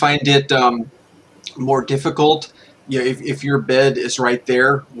 Michelle, do you find it more difficult? If your bed is right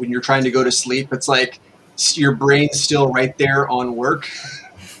there when you're trying to go to sleep, it's like your brain's still right there on work.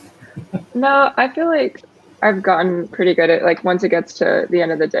 No, I feel like I've gotten pretty good at, like, once it gets to the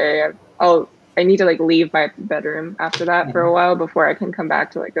end of the day, I need to like leave my bedroom after that for a while before I can come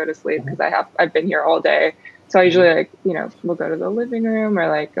back to like go to sleep, because I've been here all day. So I usually like, we'll go to the living room or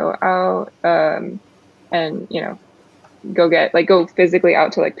like go out and, go physically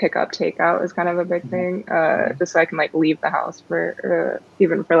out to like pick up takeout is kind of a big thing. Just so I can like leave the house for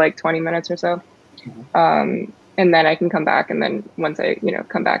even for like 20 minutes or so. And then I can come back. And then once I,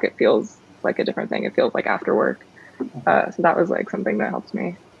 come back, it feels like a different thing. It feels like after work. So that was like something that helps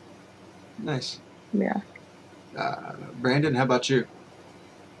me. Nice. Yeah. Brandon, how about you?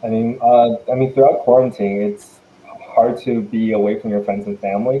 I mean, throughout quarantine, it's hard to be away from your friends and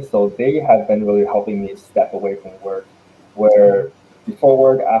family. So they have been really helping me step away from work, where before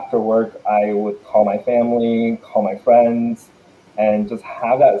work, after work, I would call my family, call my friends, and just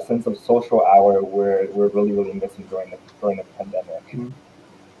have that sense of social hour where we're really, really missing during the pandemic.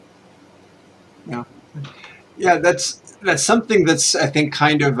 Yeah, that's something that's, I think,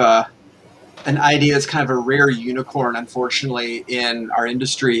 kind of an idea that's kind of a rare unicorn, unfortunately, in our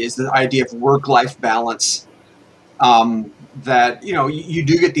industry, is the idea of work-life balance. That, you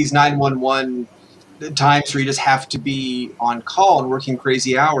do get these 911 times where you just have to be on call and working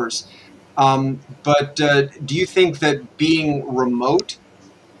crazy hours. But do you think that being remote,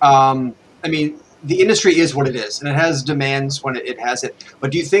 the industry is what it is, and it has demands when it has it.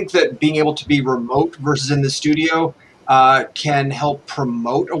 But do you think that being able to be remote versus in the studio can help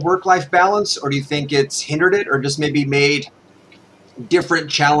promote a work-life balance, or do you think it's hindered it, or just maybe made different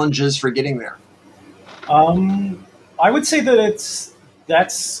challenges for getting there? I would say that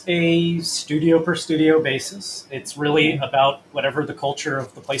That's a studio per studio basis. It's really about whatever the culture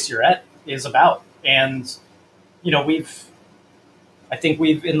of the place you're at is about. And, you know, I think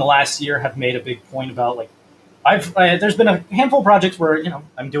we've in the last year have made a big point about like, there's been a handful of projects where, you know,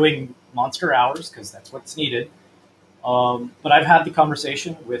 I'm doing monster hours because that's what's needed. But I've had the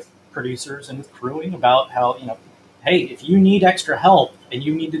conversation with producers and with crewing about how, you know, hey, if you need extra help and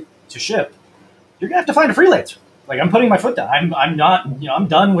you need to ship, you're gonna have to find a freelancer. Like, I'm putting my foot down. I'm not, you know, I'm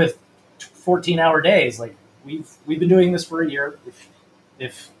done with 14-hour days. Like, we've been doing this for a year.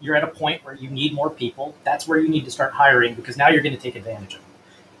 If you're at a point where you need more people, that's where you need to start hiring, because now you're going to take advantage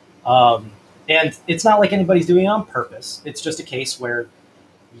of it. And it's not like anybody's doing it on purpose. It's just a case where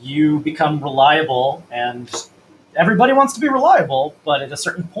you become reliable, and everybody wants to be reliable, but at a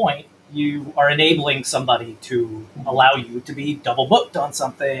certain point, you are enabling somebody to allow you to be double booked on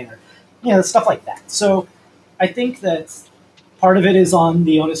something, or, you know, stuff like that. So I think that part of it is on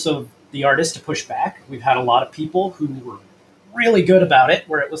the onus of the artist to push back. We've had a lot of people who were really good about it,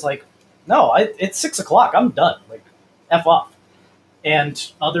 where it was like, no, it's 6 o'clock, I'm done, like, F off.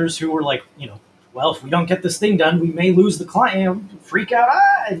 And others who were like, you know, well, if we don't get this thing done, we may lose the client, you know, freak out.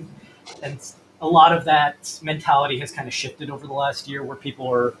 And a lot of that mentality has kind of shifted over the last year, where people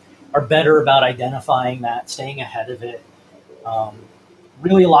are better about identifying that, staying ahead of it.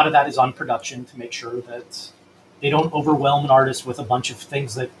 Really, a lot of that is on production to make sure that they don't overwhelm an artist with a bunch of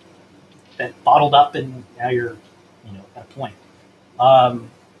things that bottled up, and now you're, you know, at a point.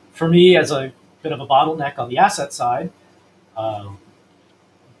 For me, as a bit of a bottleneck on the asset side,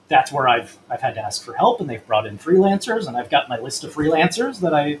 that's where I've had to ask for help, and they've brought in freelancers, and I've got my list of freelancers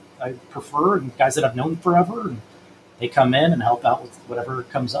that I prefer, and guys that I've known forever, and they come in and help out with whatever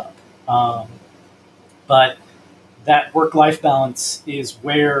comes up. But that work-life balance is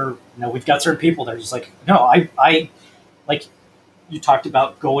where, you know, we've got certain people that are just like, no, I like you talked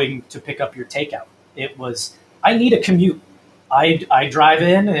about going to pick up your takeout. It was, I need a commute. I drive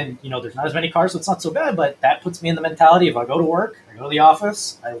in, and, you know, there's not as many cars, so it's not so bad, but that puts me in the mentality of, I go to work, I go to the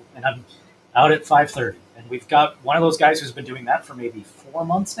office, and I'm out at 5:30. And we've got one of those guys who's been doing that for maybe 4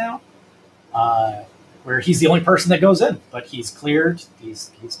 months now, where he's the only person that goes in, but he's cleared.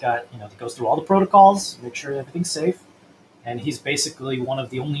 He's got, you know, he goes through all the protocols, make sure everything's safe, and he's basically one of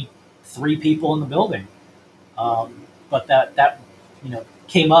the only 3 people in the building. But that you know,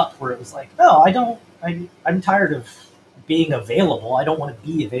 came up where it was like, no, I'm tired of being available. I don't want to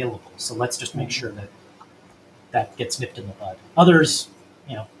be available. So let's just make sure that gets nipped in the bud. Others,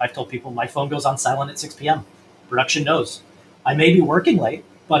 you know, I've told people my phone goes on silent at 6 p.m. Production knows. I may be working late,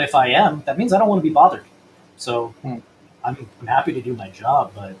 but if I am, that means I don't want to be bothered. So I'm happy to do my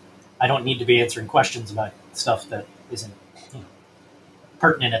job, but I don't need to be answering questions about stuff that isn't, you know,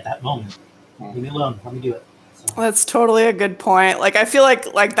 pertinent at that moment. Leave me alone. Let me do it. That's totally a good point. Like, I feel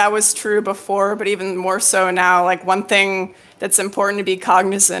like that was true before, but even more so now. Like, one thing that's important to be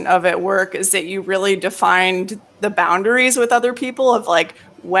cognizant of at work is that you really defined the boundaries with other people of like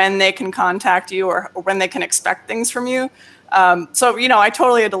when they can contact you or when they can expect things from you. So, you know, I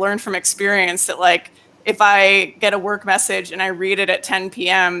totally had to learn from experience that, like, if I get a work message and I read it at 10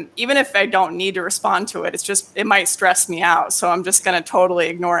 p.m., even if I don't need to respond to it, it might stress me out. So I'm just going to totally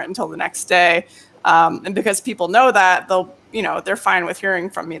ignore it until the next day. And because people know that, they're fine with hearing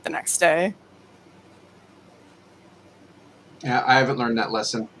from me the next day. Yeah, I haven't learned that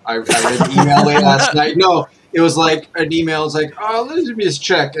lesson. I read an email late last night. No, it was like an email. It's like, oh, let me just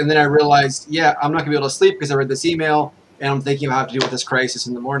check. And then I realized, yeah, I'm not gonna be able to sleep because I read this email and I'm thinking about how to deal with this crisis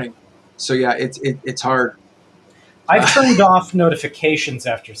in the morning. So yeah, it's hard. I've turned off notifications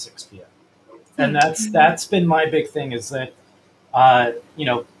after 6 p.m. And that's been my big thing, is that, you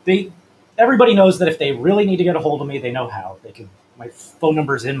know, everybody knows that if they really need to get a hold of me, they know how. My phone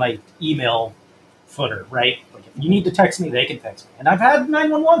number's in my email footer, right? Like, if you need to text me, they can text me. And I've had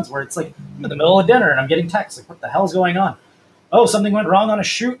 911s where it's like, I'm in the middle of dinner and I'm getting texts. Like, what the hell's going on? Oh, something went wrong on a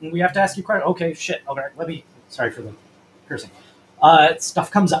shoot and we have to ask you questions. Okay, shit. Okay, sorry for the cursing.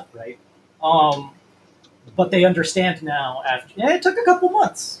 Stuff comes up, right? But they understand now it took a couple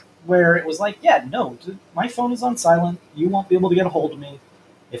months where it was like, yeah, no, my phone is on silent. You won't be able to get a hold of me.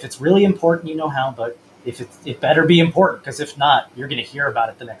 If it's really important, you know how, but it better be important, because if not, you're going to hear about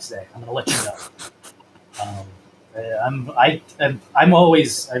it the next day. I'm going to let you know. I'm a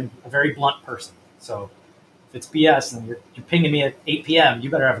very blunt person. So if it's BS and you're pinging me at 8 p.m.,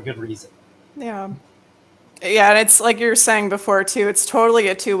 you better have a good reason. Yeah. Yeah, and it's like you were saying before too, it's totally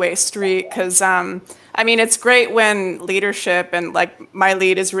a two-way street because I mean, it's great when leadership and like my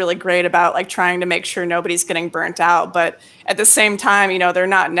lead is really great about like trying to make sure nobody's getting burnt out, but at the same time, you know, they're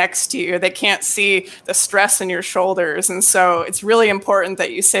not next to you. They can't see the stress in your shoulders. And so it's really important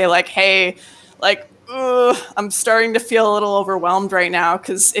that you say like, "Hey, like ugh, I'm starting to feel a little overwhelmed right now,"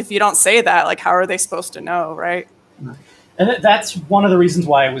 because if you don't say that, like how are they supposed to know, right? And that's one of the reasons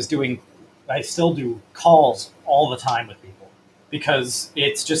why I still do calls all the time with people, because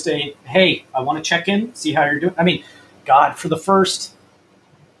it's just hey, I want to check in, see how you're doing. I mean, God, for the first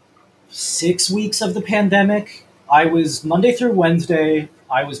 6 weeks of the pandemic, I was Monday through Wednesday,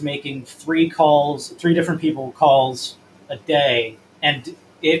 I was making three different people calls a day. And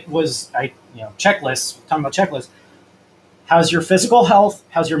it was, checklists, talking about checklists. How's your physical health?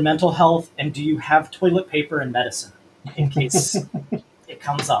 How's your mental health? And do you have toilet paper and medicine in case it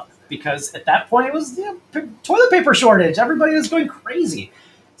comes up? Because at that point it was toilet paper shortage. Everybody was going crazy.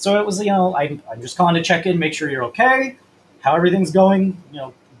 So it was, I'm just calling to check in, make sure you're okay, how everything's going,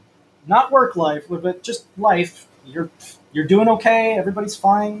 not work life, but just life. You're doing okay. Everybody's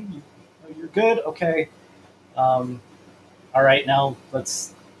fine. You're good. Okay. All right. Now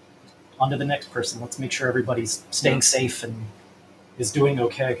let's on to the next person. Let's make sure everybody's staying safe and is doing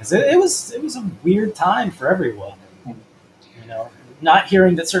okay, because it was a weird time for everyone. Not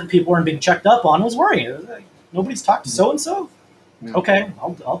hearing that certain people weren't being checked up on was worrying. It was like, nobody's talked to so and so. Okay,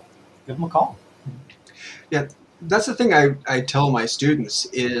 I'll give them a call. Yeah, that's the thing I tell my students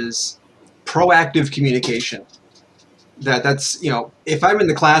is proactive communication. That's if I'm in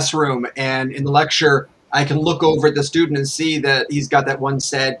the classroom and in the lecture, I can look over at the student and see that he's got that one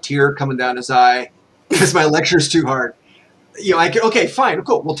sad tear coming down his eye because my lecture's too hard. I can, okay, fine,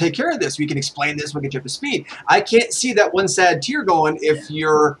 cool, we'll take care of this. We can explain this, we'll get you up to speed. I can't see that one sad tear going if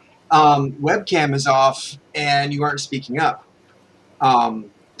your webcam is off and you aren't speaking up.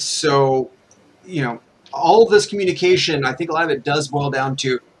 So, all of this communication, I think a lot of it does boil down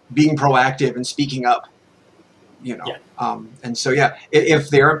to being proactive and speaking up. And so, yeah, if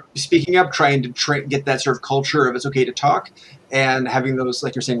they're speaking up, trying to get that sort of culture of it's okay to talk and having those,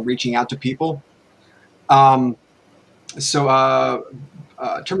 like you're saying, reaching out to people. So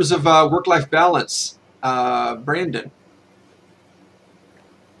in terms of work-life balance, Brandon.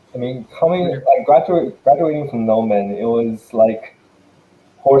 I mean, graduating from Gnomon, it was like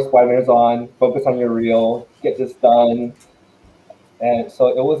horse blinders on, focus on your reel, get this done. And so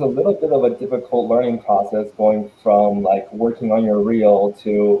it was a little bit of a difficult learning process going from like working on your reel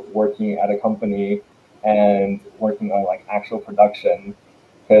to working at a company and working on like actual production.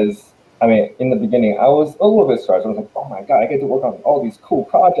 Because I mean, in the beginning, I was a little bit stressed. I was like, oh my God, I get to work on all these cool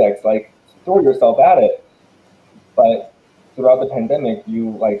projects, like throw yourself at it. But throughout the pandemic,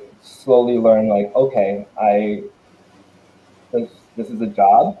 you like slowly learn like, okay, this is a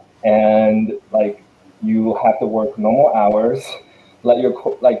job, and like you have to work normal hours.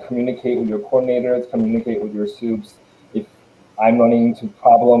 Communicate with your coordinators, communicate with your soups. If I'm running into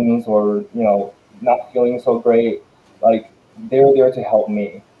problems or not feeling so great, like they're there to help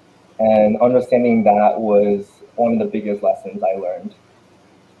me. And understanding that was one of the biggest lessons I learned.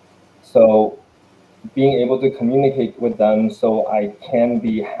 So being able to communicate with them so I can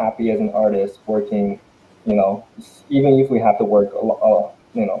be happy as an artist working, even if we have to work,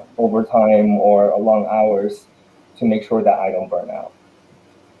 overtime or long hours to make sure that I don't burn out.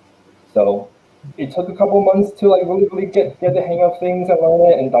 So it took a couple months to like really get the hang of things and learn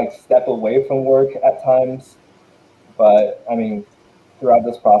it and like step away from work at times. But I mean, throughout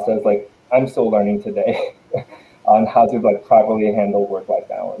this process, like I'm still learning today on how to like properly handle work-life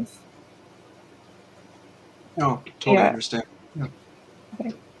balance. Oh, totally understand. Yeah.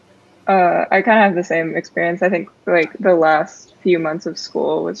 I kind of have the same experience. I think like the last few months of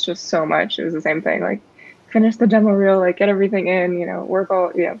school was just so much. It was the same thing, like finish the demo reel, like get everything in,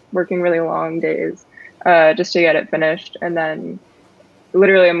 working really long days just to get it finished. And then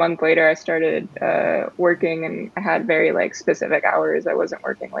literally a month later, I started working, and I had very like specific hours. I wasn't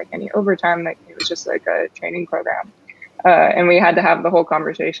working like any overtime. Like it was just like a training program. And we had to have the whole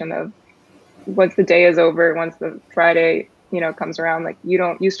conversation of once the day is over, once the Friday, comes around, like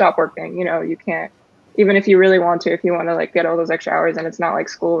you stop working, you can't, even if you really want to, if you want to like get all those extra hours, and it's not like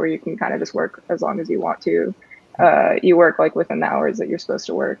school where you can kind of just work as long as you want to, you work like within the hours that you're supposed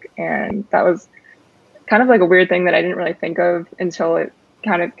to work. And that was kind of like a weird thing that I didn't really think of until it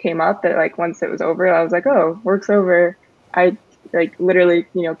kind of came up, that like once it was over, I was like, oh, work's over. I like literally,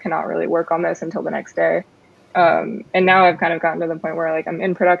 cannot really work on this until the next day. And now I've kind of gotten to the point where like I'm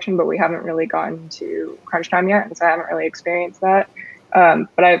in production, but we haven't really gotten to crunch time yet. And so I haven't really experienced that.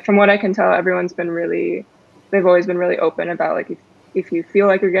 But from what I can tell, everyone's been really they've always been really open about like if you feel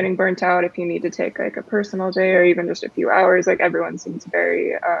like you're getting burnt out, if you need to take like a personal day or even just a few hours, like everyone seems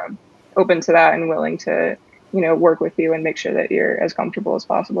very open to that and willing to, you know, work with you and make sure that you're as comfortable as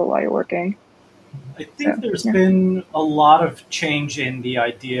possible while you're working. I think there's been a lot of change in the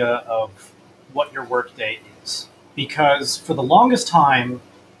idea of what your workday is, because for the longest time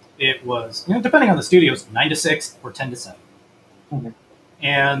it was, you know, depending on the studios, 9 to 6 or 10 to 7. Mm-hmm.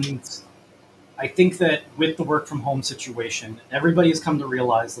 And I think that with the work from home situation, everybody has come to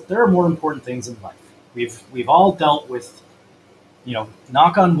realize that there are more important things in life. We've all dealt with, you know,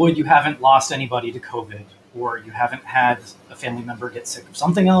 knock on wood, you haven't lost anybody to COVID, or you haven't had a family member get sick of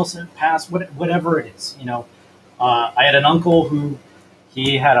something else and pass, whatever it is. You know, I had an uncle who,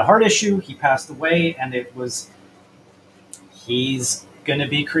 he had a heart issue, he passed away, and it was, he's going to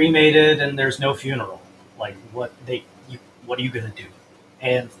be cremated and there's no funeral. Like, what are you going to do?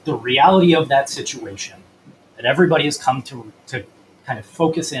 And the reality of that situation that everybody has come to kind of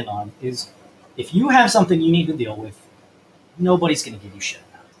focus in on is, if you have something you need to deal with, nobody's going to give you shit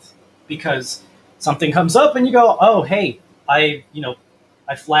about it. Because something comes up and you go, oh, hey, I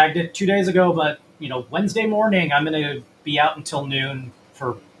flagged it 2 days ago, but, you know, Wednesday morning I'm going to be out until noon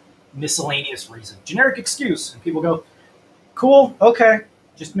for miscellaneous reason. Generic excuse. And people go, cool, okay,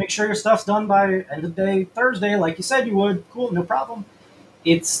 just make sure your stuff's done by end of day Thursday like you said you would. Cool, no problem.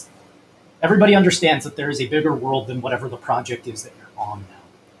 It's, everybody understands that there is a bigger world than whatever the project is that you're on now.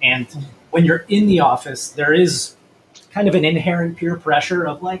 And when you're in the office, there is kind of an inherent peer pressure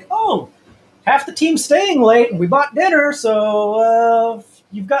of like, oh, half the team's staying late and we bought dinner, so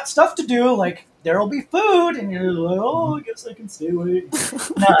you've got stuff to do, like there'll be food, and you're like, oh, I guess I can stay late.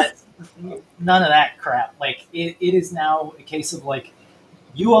 None of that crap. Like, it is now a case of like,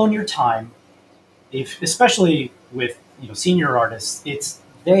 you own your time. If, especially with, you know, senior artists, it's,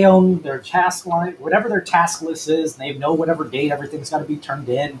 they own their task line, whatever their task list is, and they know whatever date everything's got to be turned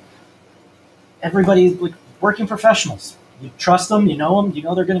in. Everybody's like working professionals. You trust them, you know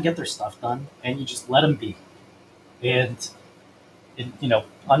they're going to get their stuff done, and you just let them be. And you know,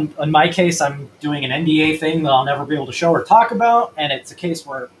 on my case, I'm doing an NDA thing that I'll never be able to show or talk about, and it's a case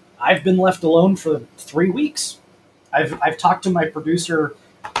where I've been left alone for 3 weeks. I've talked to my producer.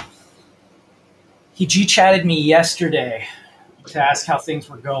 He G-chatted me yesterday to ask how things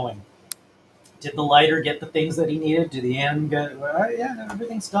were going. Did the lighter get the things that he needed? Did the anim get, yeah,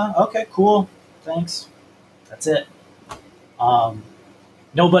 everything's done. Okay, cool, thanks. That's it.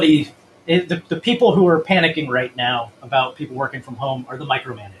 Nobody, the people who are panicking right now about people working from home are the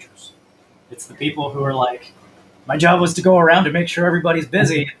micromanagers. It's the people who are like, my job was to go around and make sure everybody's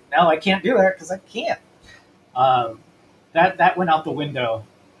busy. Now I can't do that because I can't. That went out the window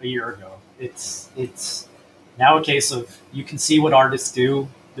a year ago. It's now a case of, you can see what artists do.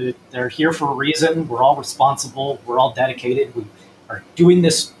 They're here for a reason. We're all responsible. We're all dedicated. We are doing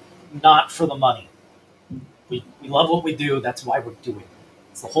this not for the money. We love what we do. That's why we're doing it.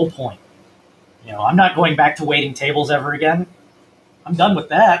 It's the whole point. You know, I'm not going back to waiting tables ever again. I'm done with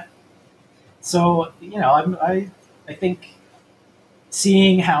that. So, you know, I think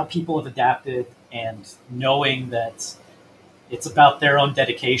seeing how people have adapted and knowing that it's about their own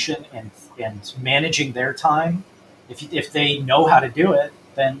dedication and managing their time. If they know how to do it,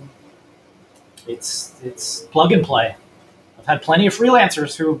 then it's plug and play. I've had plenty of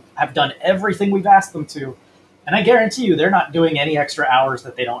freelancers who have done everything we've asked them to, and I guarantee you they're not doing any extra hours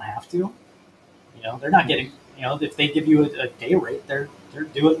that they don't have to. You know, they're not getting, you know, if they give you a day rate, they're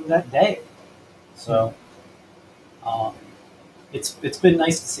doing that day. So it's been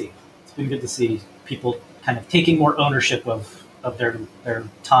nice to see. It's been good to see people kind of taking more ownership of their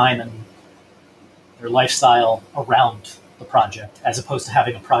time and their lifestyle around the project, as opposed to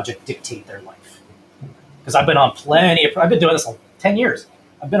having a project dictate their life. Because I've been on I've been doing this for 10 years.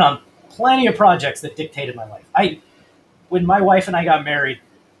 I've been on plenty of projects that dictated my life. When my wife and I got married,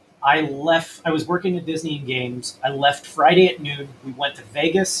 I was working at Disney and Games. I left Friday at noon. We went to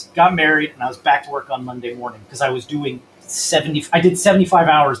Vegas, got married, and I was back to work on Monday morning because I was doing I did 75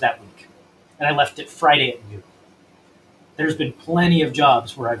 hours that week, and I left it Friday at noon. There's been plenty of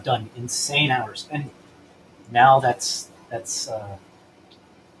jobs where I've done insane hours, and now that's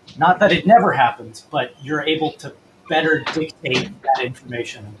not that it never happens, but you're able to better dictate that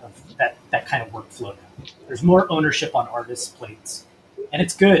information of that kind of workflow now. There's more ownership on artists' plates, and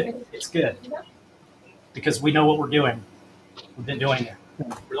it's good. It's good because we know what we're doing. We've been doing it.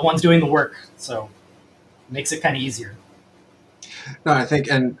 We're the ones doing the work, so it makes it kind of easier. No, I think,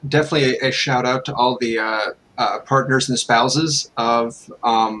 and definitely a shout out to all the partners and spouses of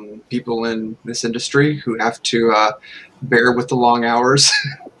people in this industry who have to bear with the long hours,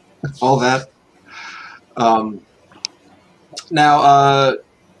 all that. Now,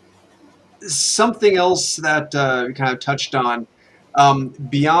 something else that we kind of touched on,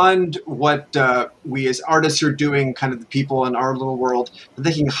 beyond what we as artists are doing, kind of the people in our little world,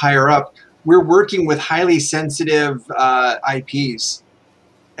 thinking higher up, we're working with highly sensitive IPs.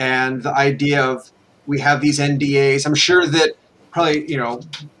 And the idea of we have these NDAs, I'm sure that probably,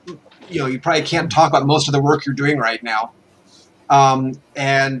 you probably can't talk about most of the work you're doing right now.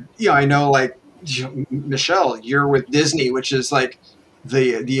 And, I know, like, Michelle, you're with Disney, which is like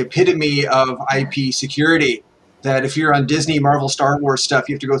the epitome of IP security. That if you're on Disney, Marvel, Star Wars stuff,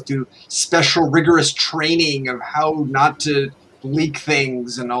 you have to go through special, rigorous training of how not to leak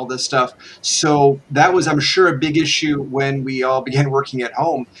things and all this stuff. So that was, I'm sure, a big issue when we all began working at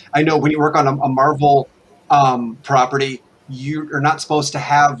home. I know when you work on a Marvel property, you are not supposed to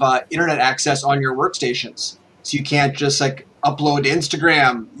have internet access on your workstations. So you can't just like upload to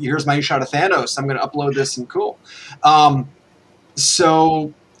Instagram. Here's my new shot of Thanos. I'm going to upload this and cool.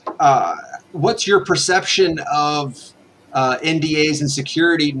 So what's your perception of NDAs and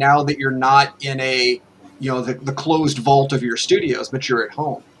security now that you're not in the closed vault of your studios, but you're at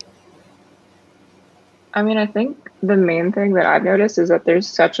home? I mean, I think the main thing that I've noticed is that there's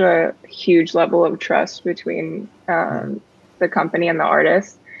such a huge level of trust between the company and the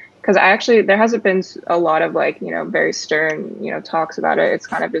artist. Because there hasn't been a lot of like, very stern, talks about it. It's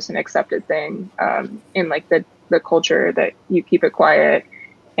kind of just an accepted thing in like the culture that you keep it quiet.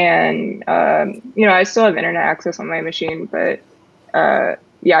 And, I still have internet access on my machine, but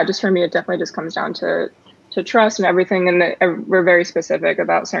yeah, just for me, it definitely just comes down to trust and everything. And we're very specific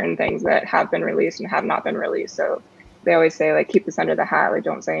about certain things that have been released and have not been released. So they always say like, keep this under the hat, like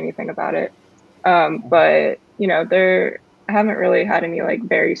don't say anything about it. But, I haven't really had any like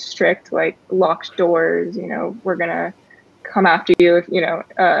very strict, like locked doors, we're going to come after you. If,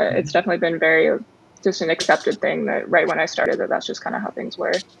 it's definitely been very just an accepted thing that right when I started that's just kind of how things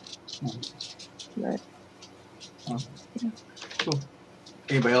were. But, yeah. Cool.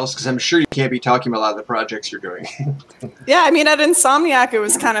 Anybody else? Because I'm sure you can't be talking about a lot of the projects you're doing. Yeah, I mean, at Insomniac, it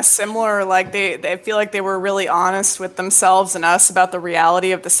was kind of similar. Like they feel like they were really honest with themselves and us about the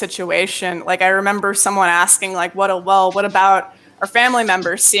reality of the situation. Like I remember someone asking, like, what about our family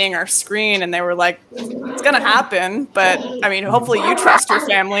members seeing our screen? And they were like, it's gonna happen, but I mean, hopefully you trust your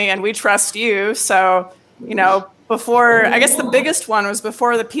family and we trust you. So, before, I guess the biggest one was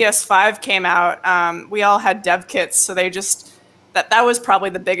before the PS5 came out. We all had dev kits, so they just. That was probably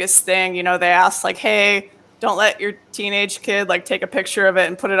the biggest thing. They asked like, hey, don't let your teenage kid like take a picture of it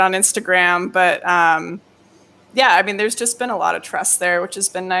and put it on Instagram. But yeah, I mean, there's just been a lot of trust there, which has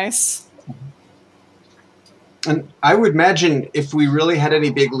been nice. And I would imagine if we really had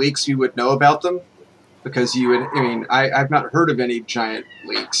any big leaks, we would know about them because I've not heard of any giant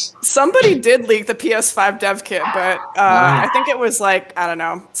leaks. Somebody did leak the PS5 dev kit, but I think it was like, I don't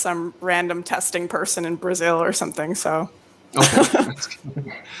know, some random testing person in Brazil or something. So. Okay.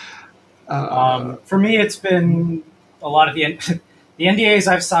 For me, it's been a lot of the NDAs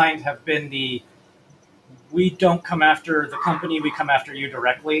I've signed have been we don't come after the company, we come after you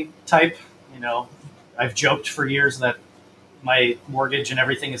directly type. I've joked for years that my mortgage and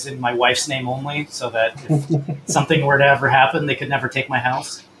everything is in my wife's name only, so that if something were to ever happen, they could never take my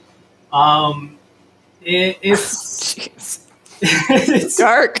house. It's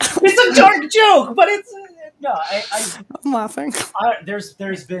dark. It's a dark joke, but it's. No, I'm laughing. There's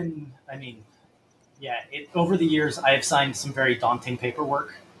been, over the years, I have signed some very daunting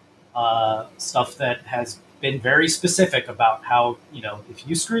paperwork, stuff that has been very specific about how, if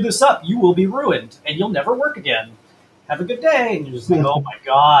you screw this up, you will be ruined and you'll never work again. Have a good day. And you're just like, oh my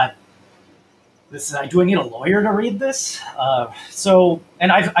God, do I need a lawyer to read this? I've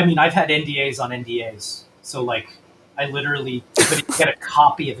had NDAs on NDAs. So like, I literally couldn't get a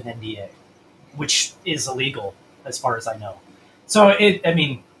copy of an NDA. Which is illegal as far as I know. So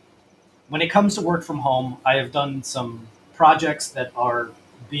when it comes to work from home, I have done some projects that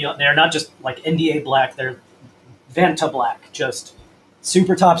they're not just like NDA black, they're Vanta black, just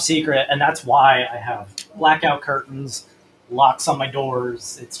super top secret. And that's why I have blackout curtains, locks on my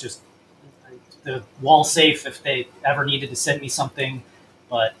doors. It's just the wall safe if they ever needed to send me something.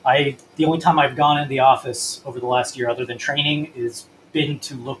 But the only time I've gone in the office over the last year other than training is been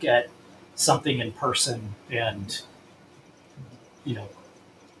to look at something in person and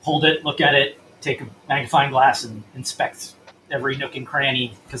hold it, look at it, take a magnifying glass and inspect every nook and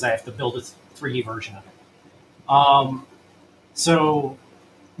cranny because I have to build a 3D version of it. So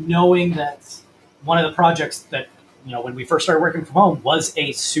knowing that one of the projects that when we first started working from home was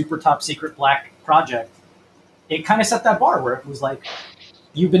a super top secret black project, it kind of set that bar where it was like,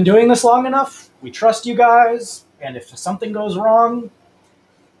 you've been doing this long enough. We trust you guys. And if something goes wrong,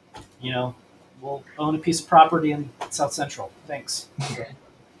 you know, we'll own a piece of property in South Central. Thanks.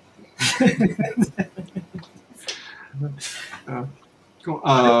 Cool.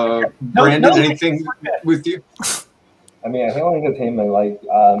 Brandon, anything with you? I mean, at Halo Entertainment, like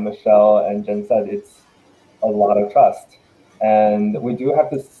Michelle and Jen said, it's a lot of trust. And we do have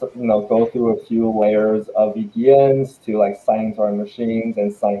to, you know, go through a few layers of VPNs to like sign into our machines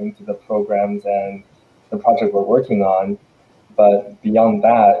and sign into the programs and the project we're working on. But beyond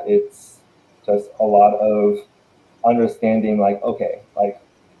that, it's just a lot of understanding, like, okay, like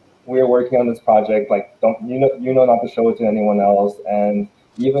we're working on this project, like you know not to show it to anyone else. And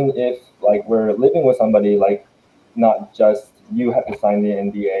even if like we're living with somebody, like not just you have to sign the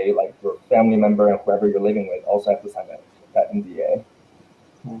NDA, like your family member and whoever you're living with also have to sign that NDA.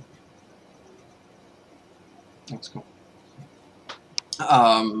 That's cool.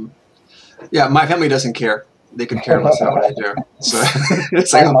 Yeah, my family doesn't care. They could care less about what I do. So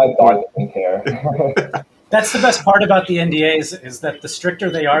it's like, my dog doesn't care. That's the best part about the NDAs is that the stricter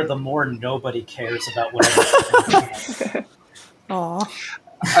they are, the more nobody cares about whatever. Aw.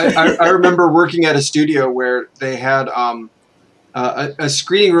 I remember working at a studio where they had a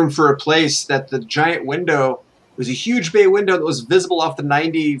screening room for a place that the giant window was a huge bay window that was visible off the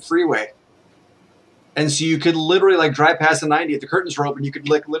 90 freeway. And so you could literally like drive past the 90 if the curtains were open. You could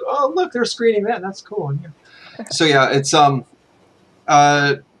like, oh look, they're screening that. That's cool. So yeah,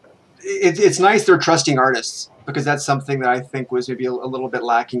 it's nice they're trusting artists, because that's something that I think was maybe a little bit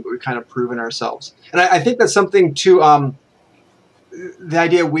lacking, but we've kind of proven ourselves. And I think that's something too. The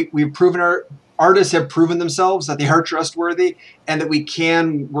idea we've proven our artists have proven themselves that they are trustworthy and that we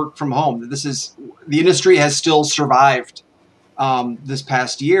can work from home. This is the industry has still survived this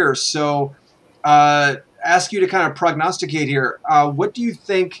past year. So ask you to kind of prognosticate here. What do you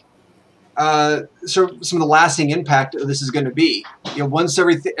think? So some of the lasting impact of this is going to be, you know, once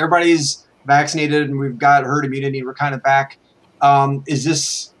everybody's vaccinated and we've got herd immunity and we're kind of back,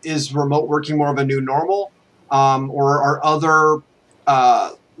 is remote working more of a new normal, or are other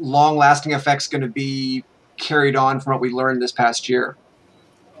long-lasting effects going to be carried on from what we learned this past year?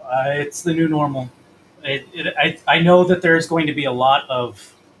 It's the new normal. I know that there's going to be a lot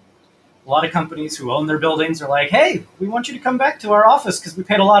of companies who own their buildings are like, hey, we want you to come back to our office because we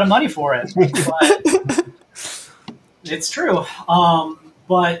paid a lot of money for it. But it's true.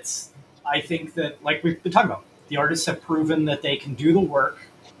 But I think that, like we've been talking about, the artists have proven that they can do the work.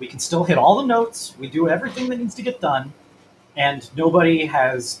 We can still hit all the notes. We do everything that needs to get done. And nobody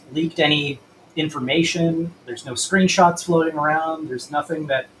has leaked any information. There's no screenshots floating around. There's nothing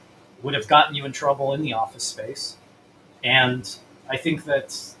that would have gotten you in trouble in the office space. And I think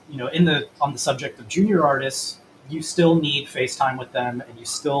that, you know, on the subject of junior artists, you still need FaceTime with them, and you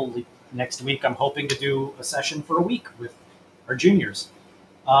still, next week, I'm hoping to do a session for a week with our juniors.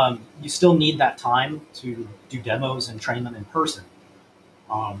 You still need that time to do demos and train them in person.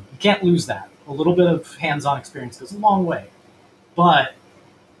 You can't lose that. A little bit of hands-on experience goes a long way. But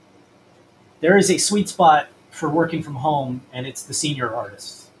there is a sweet spot for working from home, and it's the senior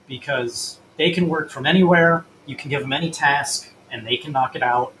artists, because they can work from anywhere. You can give them any task, and they can knock it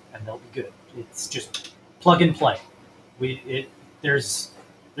out, and they'll be good. It's just plug and play. There's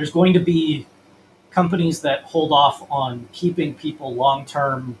going to be companies that hold off on keeping people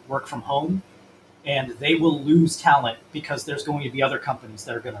long-term work from home, and they will lose talent because there's going to be other companies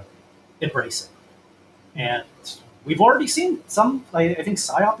that are going to embrace it. And we've already seen some. I think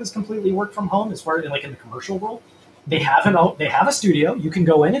PsyOp is completely work from home as far as like in the commercial world. They have a studio. You can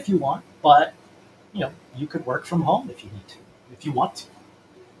go in if you want, but you know you could work from home if you need to, if you want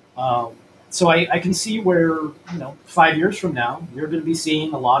to. So I can see where, you know, 5 years from now, you're going to be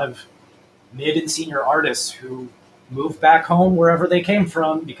seeing a lot of mid and senior artists who move back home wherever they came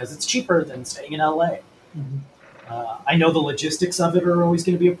from because it's cheaper than staying in LA. Mm-hmm. I know the logistics of it are always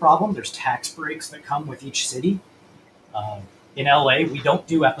going to be a problem. There's tax breaks that come with each city. In LA, we don't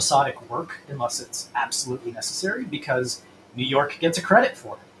do episodic work unless it's absolutely necessary because New York gets a credit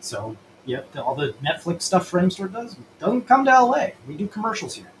for it. So yeah, all the Netflix stuff Framestore doesn't come to LA. We do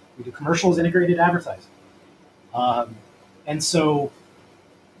commercials here. We do commercials, integrated advertising. And so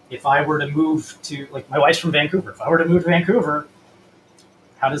if I were to move to, like, my wife's from Vancouver. If I were to move to Vancouver,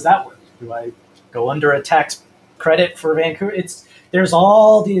 how does that work? Do I go under a tax credit for Vancouver? There's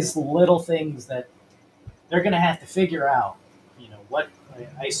all these little things that they're going to have to figure out. You know, what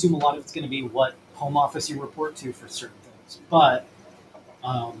I assume a lot of it's going to be what home office you report to for certain things. But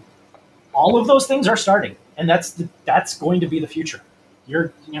all of those things are starting, and that's going to be the future.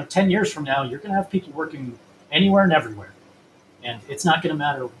 10 years from now, you're going to have people working anywhere and everywhere. And it's not going to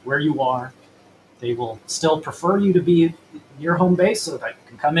matter where you are. They will still prefer you to be your home base so that you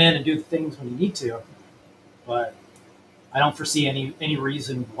can come in and do the things when you need to. But I don't foresee any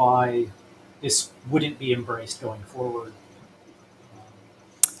reason why this wouldn't be embraced going forward.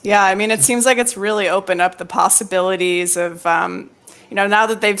 Yeah, I mean, it seems like it's really opened up the possibilities of, now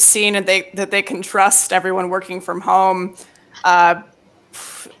that they've seen and that they can trust everyone working from home.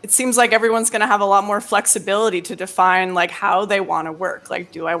 It seems like everyone's going to have a lot more flexibility to define like how they want to work.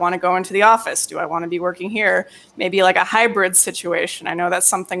 Like, do I want to go into the office? Do I want to be working here? Maybe like a hybrid situation. I know that's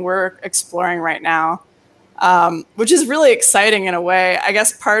something we're exploring right now, which is really exciting in a way. I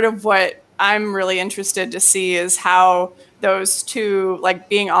guess part of what I'm really interested to see is how those two, like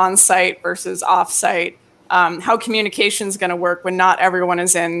being on site versus off site, how communication is going to work when not everyone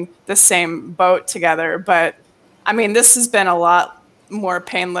is in the same boat together. But I mean, this has been a lot more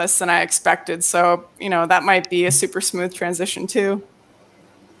painless than I expected. So, that might be a super smooth transition too.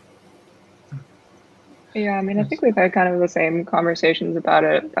 Yeah, I mean, I think we've had kind of the same conversations about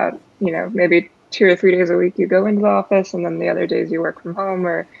it, about, maybe 2 or 3 days a week you go into the office and then the other days you work from home,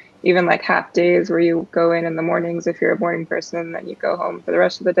 or even like half days where you go in the mornings if you're a morning person, and then you go home for the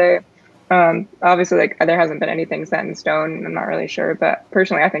rest of the day. Obviously, like there hasn't been anything set in stone. I'm not really sure, but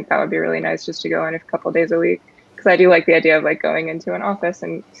personally, I think that would be really nice just to go in a couple of days a week. Because I do like the idea of like going into an office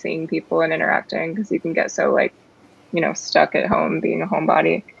and seeing people and interacting, because you can get so like, stuck at home being a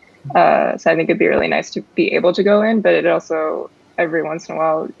homebody. So I think it'd be really nice to be able to go in, but it also every once in a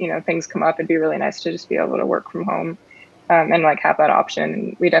while, things come up. It'd be really nice to just be able to work from home and like have that option.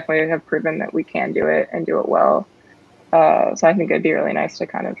 And we definitely have proven that we can do it and do it well. So I think it'd be really nice to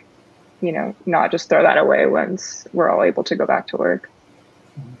kind of, not just throw that away once we're all able to go back to work.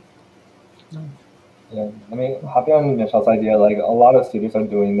 Yeah, I mean, hopping on Michelle's idea, like a lot of studios are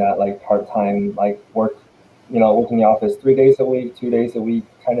doing that, like part-time, like work, work in the office 3 days a week, 2 days a week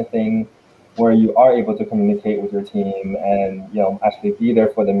kind of thing, where you are able to communicate with your team and, actually be there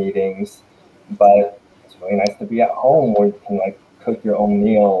for the meetings. But it's really nice to be at home where you can like cook your own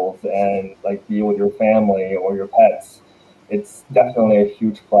meals and like be with your family or your pets. It's definitely a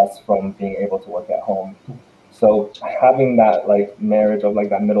huge plus from being able to work at home. So having that like marriage of like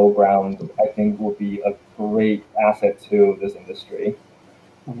that middle ground, I think will be a great asset to this industry.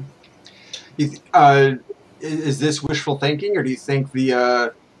 Is this wishful thinking, or do you think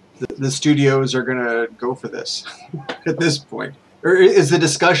the studios are going to go for this at this point, or is the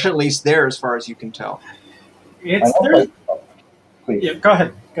discussion at least there as far as you can tell? Please. Yeah, go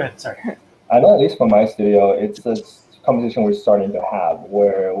ahead. Sorry. I know at least for my studio, it's a conversation we're starting to have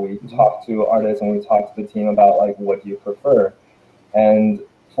where we talk to artists and we talk to the team about like what do you prefer, and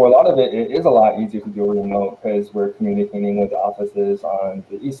for a lot of it is a lot easier to do remote because we're communicating with the offices on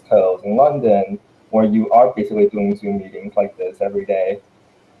the East Coast in London, where you are basically doing Zoom meetings like this every day.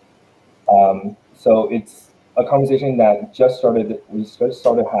 So it's a conversation that we just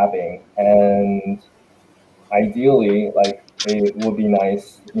started having, and ideally, like it would be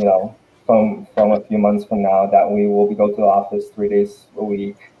nice, from a few months from now that we will go to the office 3 days a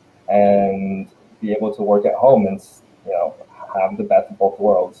week and be able to work at home and, have the best of both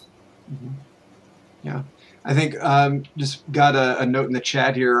worlds. Yeah. I think just got a note in the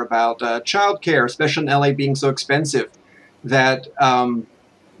chat here about childcare, especially in LA being so expensive, that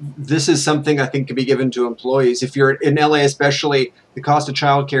this is something I think could be given to employees. If you're in LA, especially, the cost of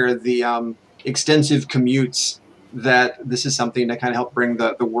childcare, the extensive commutes, that this is something to kind of help bring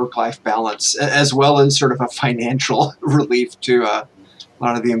the work-life balance, as well as sort of a financial relief to a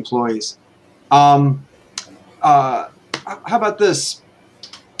lot of the employees. How about this?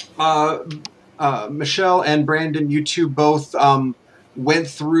 Michelle and Brandon, you two both went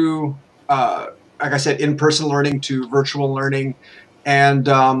through, like I said, in-person learning to virtual learning, and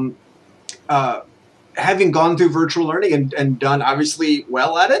having gone through virtual learning and done obviously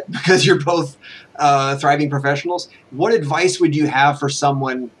well at it because you're both thriving professionals, what advice would you have for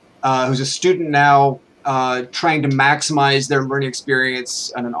someone who's a student now trying to maximize their learning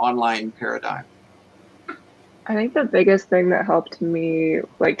experience on an online paradigm? I think the biggest thing that helped me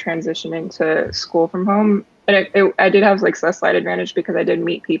like transitioning to school from home, and I did have like a slight advantage because I did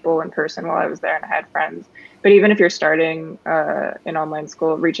meet people in person while I was there and I had friends. But even if you're starting in online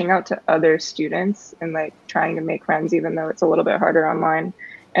school, reaching out to other students and like trying to make friends, even though it's a little bit harder online,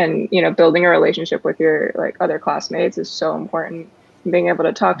 and building a relationship with your like other classmates is so important. Being able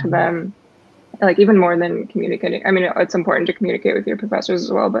to talk to them, like even more than communicating. I mean, it's important to communicate with your professors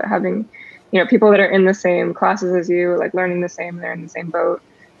as well, but having people that are in the same classes as you, like learning the same, they're in the same boat.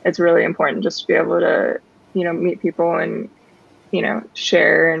 It's really important just to be able to, meet people and you know,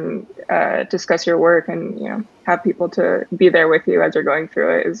 share and discuss your work, and, you know, have people to be there with you as you're going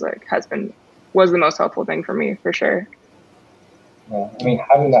through it is like was the most helpful thing for me, for sure. Yeah, I mean,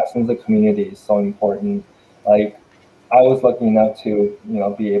 having that sense of community is so important. Like, I was lucky enough to, you know,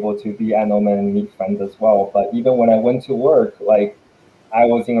 be able to be at Gnomon and meet friends as well. But even when I went to work, like, I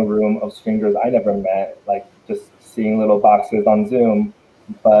was in a room of strangers I never met, like just seeing little boxes on Zoom.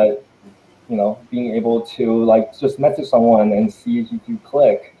 But, you know, being able to like just message someone and see if you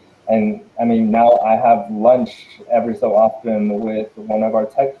click. And I mean, now I have lunch every so often with one of our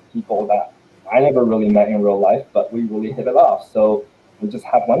tech people that I never really met in real life, but we really hit it off. So we just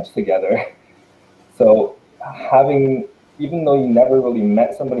have lunch together. So having, even though you never really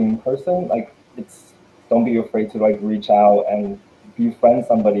met somebody in person, like don't be afraid to like reach out and befriend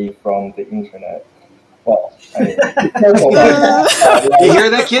somebody from the internet. Well, I mean, you hear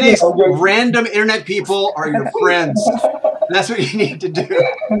that, kiddies? Random internet people are your friends. That's what you need to do.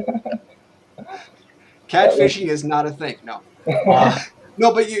 Catfishing is not a thing. No,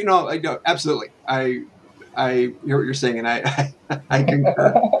 no, but you know, no, absolutely. I hear what you're saying, and I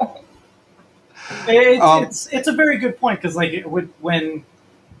concur. It's a very good point, because like when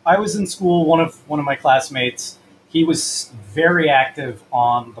I was in school, one of my classmates, he was very active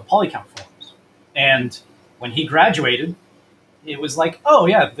on the Polycount forums, and when he graduated, it was like, oh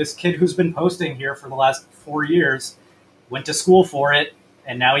yeah, this kid who's been posting here for the last 4 years went to school for it,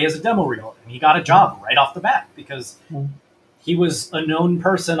 and now he has a demo reel, and he got a job right off the bat because he was a known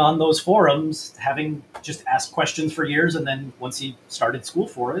person on those forums, having just asked questions for years, and then once he started school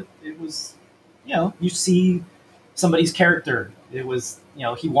for it, it was, you know, you see somebody's character. It was, you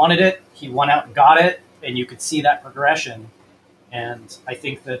know, he wanted it, he went out and got it, and you could see that progression. And I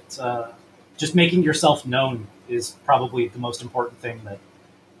think that just making yourself known is probably the most important thing that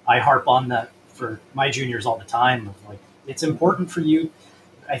I harp on that for my juniors all the time. Of like, it's important for you.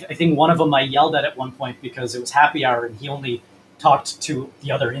 I think one of them I yelled at one point because it was happy hour and he only talked to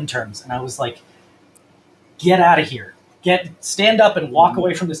the other interns. And I was like, get out of here. Stand up and walk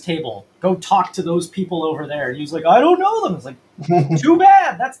away from this table. Go talk to those people over there. And he was like, I don't know them. It's like, too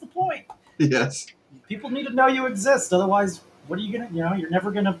bad. That's the point. Yes. People need to know you exist. Otherwise, what are you going to, you know, you're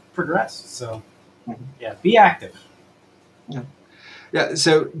never going to progress. So, yeah, be active. Yeah. Yeah.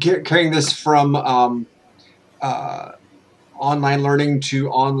 So carrying this from online learning to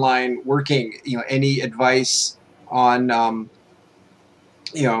online working, you know, any advice on,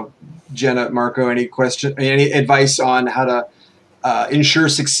 you know, Jenna, Marco, any advice on how to ensure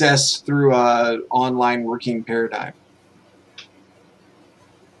success through a online working paradigm?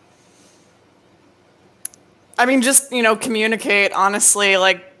 I mean, just, you know, communicate honestly.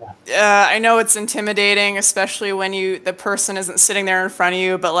 Like, I know it's intimidating, especially when the person isn't sitting there in front of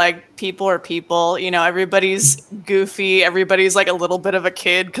you, but like, people are people, you know, everybody's goofy. Everybody's like a little bit of a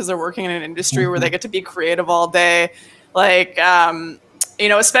kid because they're working in an industry where they get to be creative all day. Like, you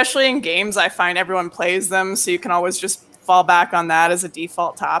know, especially in games, I find everyone plays them. So you can always just fall back on that as a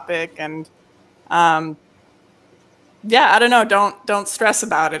default topic. And, yeah, I don't know. Don't stress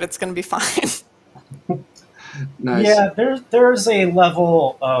about it. It's going to be fine. Nice. Yeah, there's a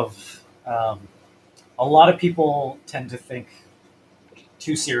level of a lot of people tend to think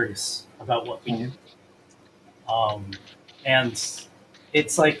too serious about what we do, and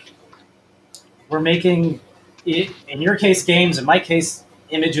it's like we're making it, in your case games, in my case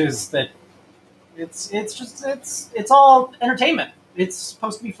images, that it's all entertainment. It's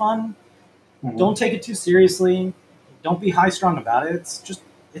supposed to be fun. Don't take it too seriously. Don't be high strung about it.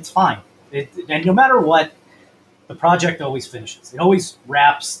 It's fine. And no matter what, the project always finishes. It always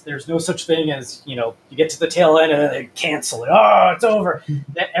wraps. There's no such thing as, you know, you get to the tail end and then they cancel it. Oh, it's over.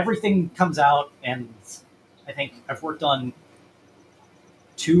 Everything comes out, and I think I've worked on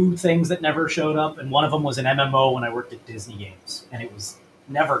 2 things that never showed up, and one of them was an MMO when I worked at Disney Games, and it was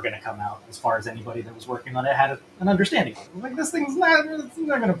never going to come out as far as anybody that was working on it had an understanding. Like, this thing's not going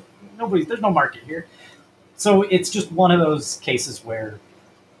to, there's no market here. So it's just one of those cases where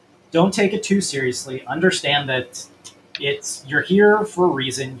don't take it too seriously. Understand that you're here for a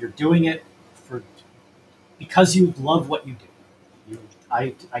reason. You're doing it because you love what you do.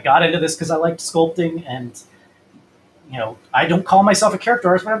 I got into this because I liked sculpting, and you know, I don't call myself a character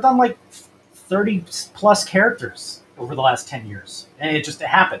artist, but I've done like 30 plus characters over the last 10 years, and it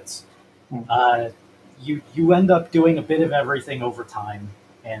happens. You end up doing a bit of everything over time,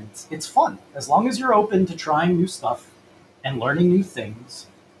 and it's fun as long as you're open to trying new stuff and learning new things.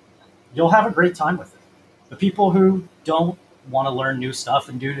 You'll have a great time with it. The people who don't want to learn new stuff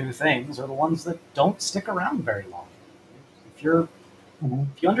and do new things are the ones that don't stick around very long. If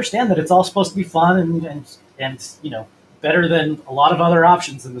you understand that it's all supposed to be fun and you know, better than a lot of other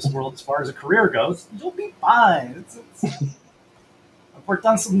options in this world as far as a career goes, you'll be fine. I've worked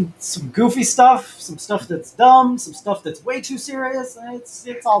on some goofy stuff, some stuff that's dumb, some stuff that's way too serious.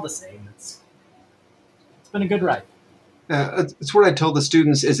 It's all the same. It's been a good ride. It's what I told the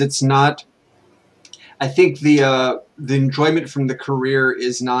students is it's not. I think the enjoyment from the career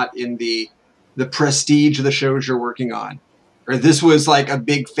is not in the prestige of the shows you're working on, or this was like a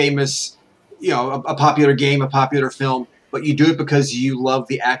big famous, a popular game, a popular film, but you do it because you love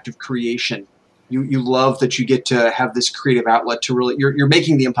the act of creation. You love that you get to have this creative outlet to really you're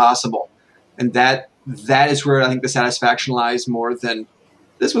making the impossible, and that is where I think the satisfaction lies more than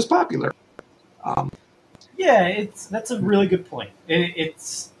this was popular. Yeah, that's a really good point.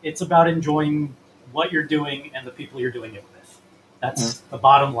 It's about enjoying what you're doing and the people you're doing it with. That's the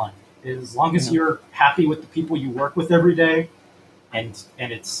bottom line. As long as you're happy with the people you work with every day, and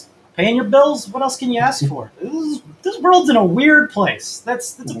it's paying your bills, what else can you ask for? This world's in a weird place.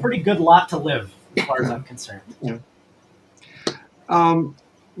 That's a pretty good lot to live, as far as I'm concerned. Yeah.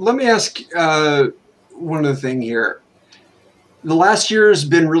 Let me ask one other thing here. The last year has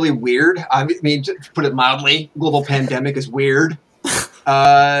been really weird. I mean, to put it mildly, global pandemic is weird.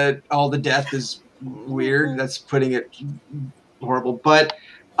 All the death is weird. That's putting it horrible. But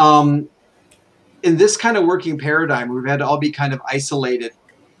in this kind of working paradigm, we've had to all be kind of isolated.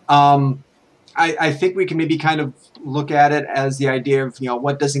 I think we can maybe kind of look at it as the idea of,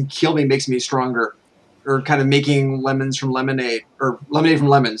 what doesn't kill me makes me stronger, or kind of making lemons from lemonade, or lemonade from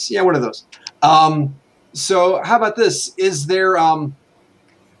lemons. Yeah, one of those. So how about this? Is there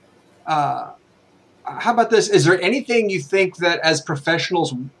Is there anything you think that as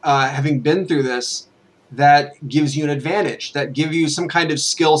professionals, having been through this, that gives you an advantage, that give you some kind of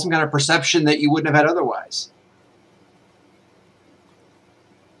skill, some kind of perception that you wouldn't have had otherwise?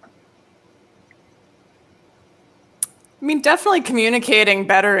 I mean, definitely communicating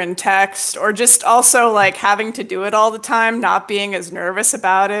better in text, or just also like having to do it all the time, not being as nervous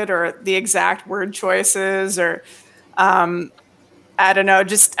about it, or the exact word choices, or I don't know,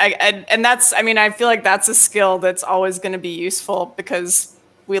 and that's, I mean, I feel like that's a skill that's always going to be useful because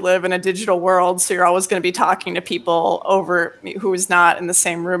we live in a digital world. So you're always going to be talking to people over who is not in the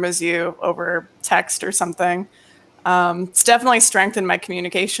same room as you over text or something. It's definitely strengthened my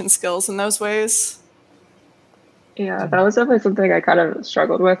communication skills in those ways. Yeah, that was definitely something I kind of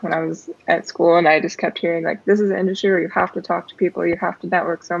struggled with when I was at school, and I just kept hearing like, this is an industry where you have to talk to people, you have to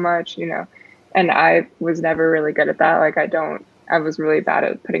network so much, and I was never really good at that. Like I was really bad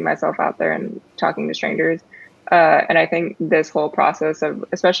at putting myself out there and talking to strangers. And I think this whole process of,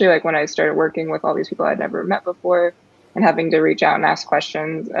 especially like when I started working with all these people I'd never met before and having to reach out and ask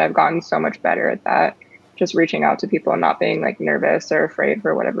questions, I've gotten so much better at that. Just reaching out to people and not being like nervous or afraid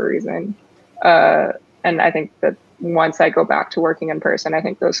for whatever reason. And I think that once I go back to working in person, I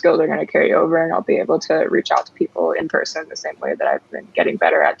think those skills are going to carry over, and I'll be able to reach out to people in person the same way that I've been getting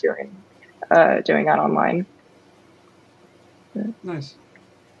better at doing that online. Nice.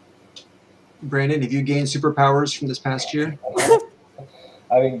 Brandon, have you gained superpowers from this past year?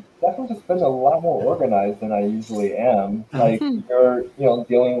 I mean, definitely just been a lot more organized than I usually am. Like you're,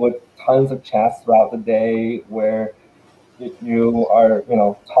 dealing with tons of chats throughout the day where you are,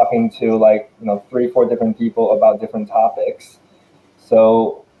 talking to like, 3-4 different people about different topics.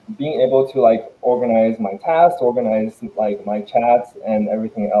 So being able to like organize my tasks, organize like my chats and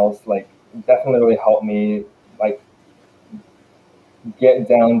everything else, like definitely really helped me like get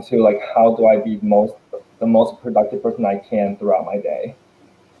down to like how do I be the most productive person I can throughout my day.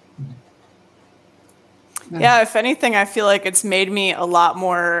 Yeah, if anything, I feel like it's made me a lot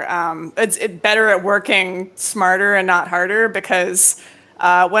more it's better at working smarter and not harder, because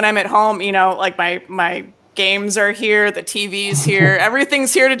when I'm at home, like my games are here, the TV's here,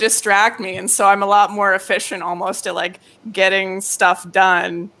 everything's here to distract me, and so I'm a lot more efficient almost at like getting stuff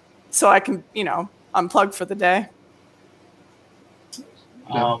done so I can, unplug for the day.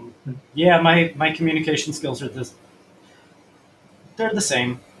 Yeah, my communication skills are they're the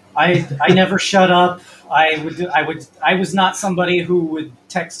same. I never shut up. I was not somebody who would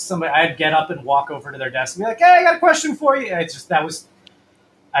text somebody. I'd get up and walk over to their desk and be like, "Hey, I got a question for you."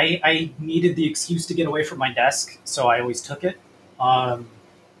 I needed the excuse to get away from my desk, so I always took it. I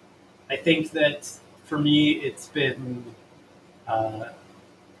think that for me, it's been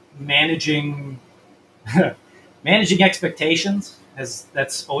managing expectations.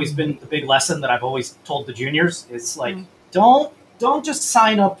 That's always been the big lesson that I've always told the juniors is like, don't just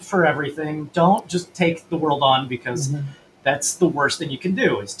sign up for everything. Don't just take the world on, because that's the worst thing you can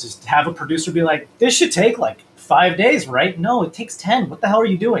do, is just have a producer be like, this should take like 5 days, right? No, it takes 10. What the hell are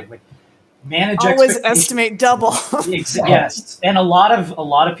you doing? Like, manage Always expectations. estimate double. Yes, and a lot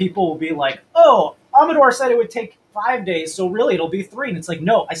of people will be like, "Oh, Amador said it would take 5 days, so really it'll be 3." And it's like,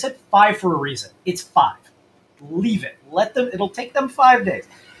 no, I said 5 for a reason. It's 5. Leave it. Let them. It'll take them 5 days.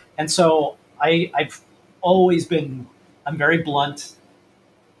 And so I've always been. I'm very blunt.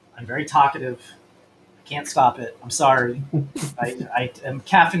 I'm very talkative. I can't stop it. I'm sorry. I am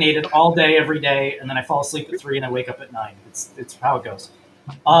caffeinated all day, every day, and then I fall asleep at 3 and I wake up at 9. It's how it goes.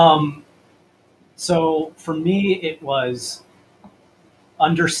 So for me, it was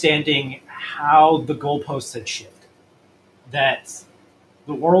understanding how the goalposts had shifted. That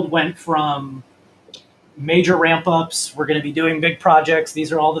the world went from major ramp ups, we're going to be doing big projects,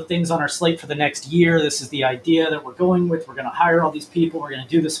 these are all the things on our slate for the next year, this is the idea that we're going with, we're going to hire all these people, we're going to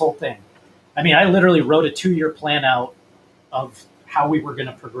do this whole thing. I mean, I literally wrote a 2-year plan out of how we were going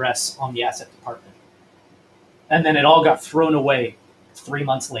to progress on the asset department. And then it all got thrown away 3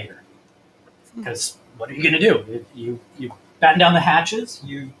 months later. Because what are you going to do? You batten down the hatches,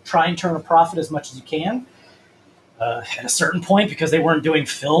 you try and turn a profit as much as you can. At a certain point, because they weren't doing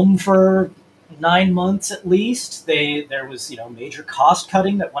film for 9 months at least, there was major cost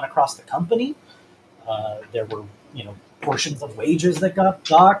cutting that went across the company. There were portions of wages that got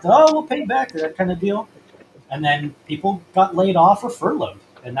docked. Oh, we'll pay back, that kind of deal. And then people got laid off or furloughed,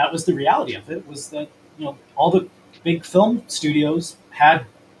 and that was the reality of it. Was that all the big film studios had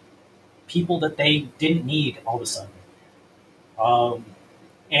people that they didn't need all of a sudden,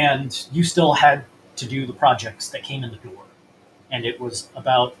 and you still had to do the projects that came in the door, and it was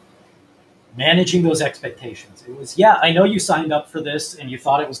about managing those expectations. It was, yeah, I know you signed up for this and you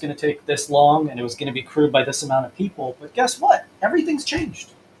thought it was going to take this long and it was going to be crewed by this amount of people, but guess what? Everything's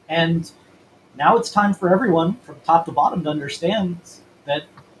changed. And now it's time for everyone from top to bottom to understand that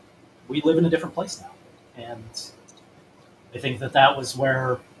we live in a different place now. And I think that was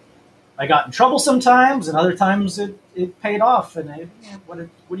where I got in trouble sometimes, and other times it paid off. And what are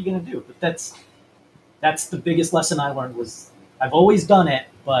you going to do? But that's the biggest lesson I learned. Was I've always done it,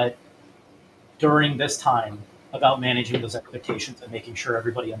 but during this time, about managing those expectations and making sure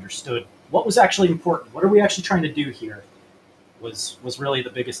everybody understood what was actually important. What are we actually trying to do here? Was really the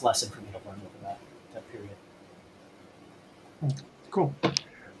biggest lesson for me to learn over that period. Cool.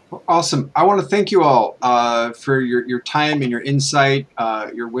 Well, awesome. I want to thank you all for your time and your insight,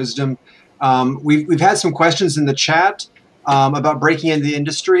 your wisdom. We've had some questions in the chat about breaking into the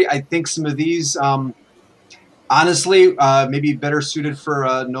industry. I think some of these, honestly, maybe better suited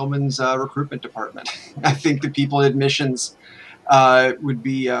for Gnomon's recruitment department. I think the people in admissions would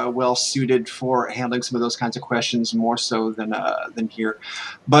be well suited for handling some of those kinds of questions more so than here.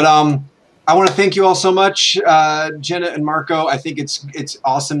 But I want to thank you all so much, Jenna and Marco. I think it's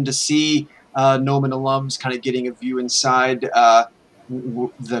awesome to see Gnomon alums kind of getting a view inside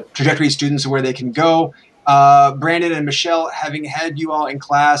the trajectory of students and where they can go. Brandon and Michelle, having had you all in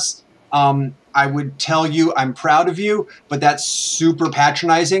class, I would tell you I'm proud of you, but that's super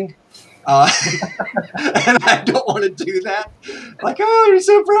patronizing. And I don't want to do that. Like, oh, you're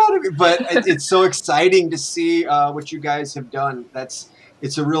so proud of me. But it's so exciting to see what you guys have done.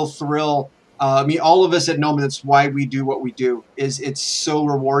 It's a real thrill. I mean, all of us at Gnomon, that's why we do what we do. It's so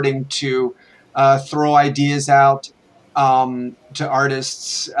rewarding to throw ideas out to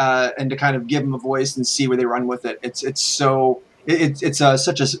artists and to kind of give them a voice and see where they run with it. It's such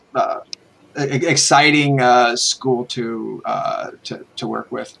a exciting school to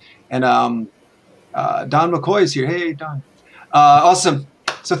work with. And Don McCoy is here. Hey, Don. Awesome.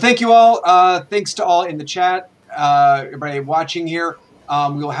 So thank you all. Thanks to all in the chat, everybody watching here.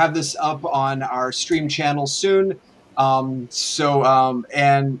 We'll have this up on our stream channel soon. As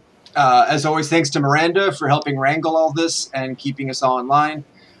always, thanks to Miranda for helping wrangle all this and keeping us all in line.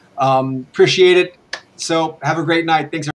 Appreciate it. So have a great night. Thanks.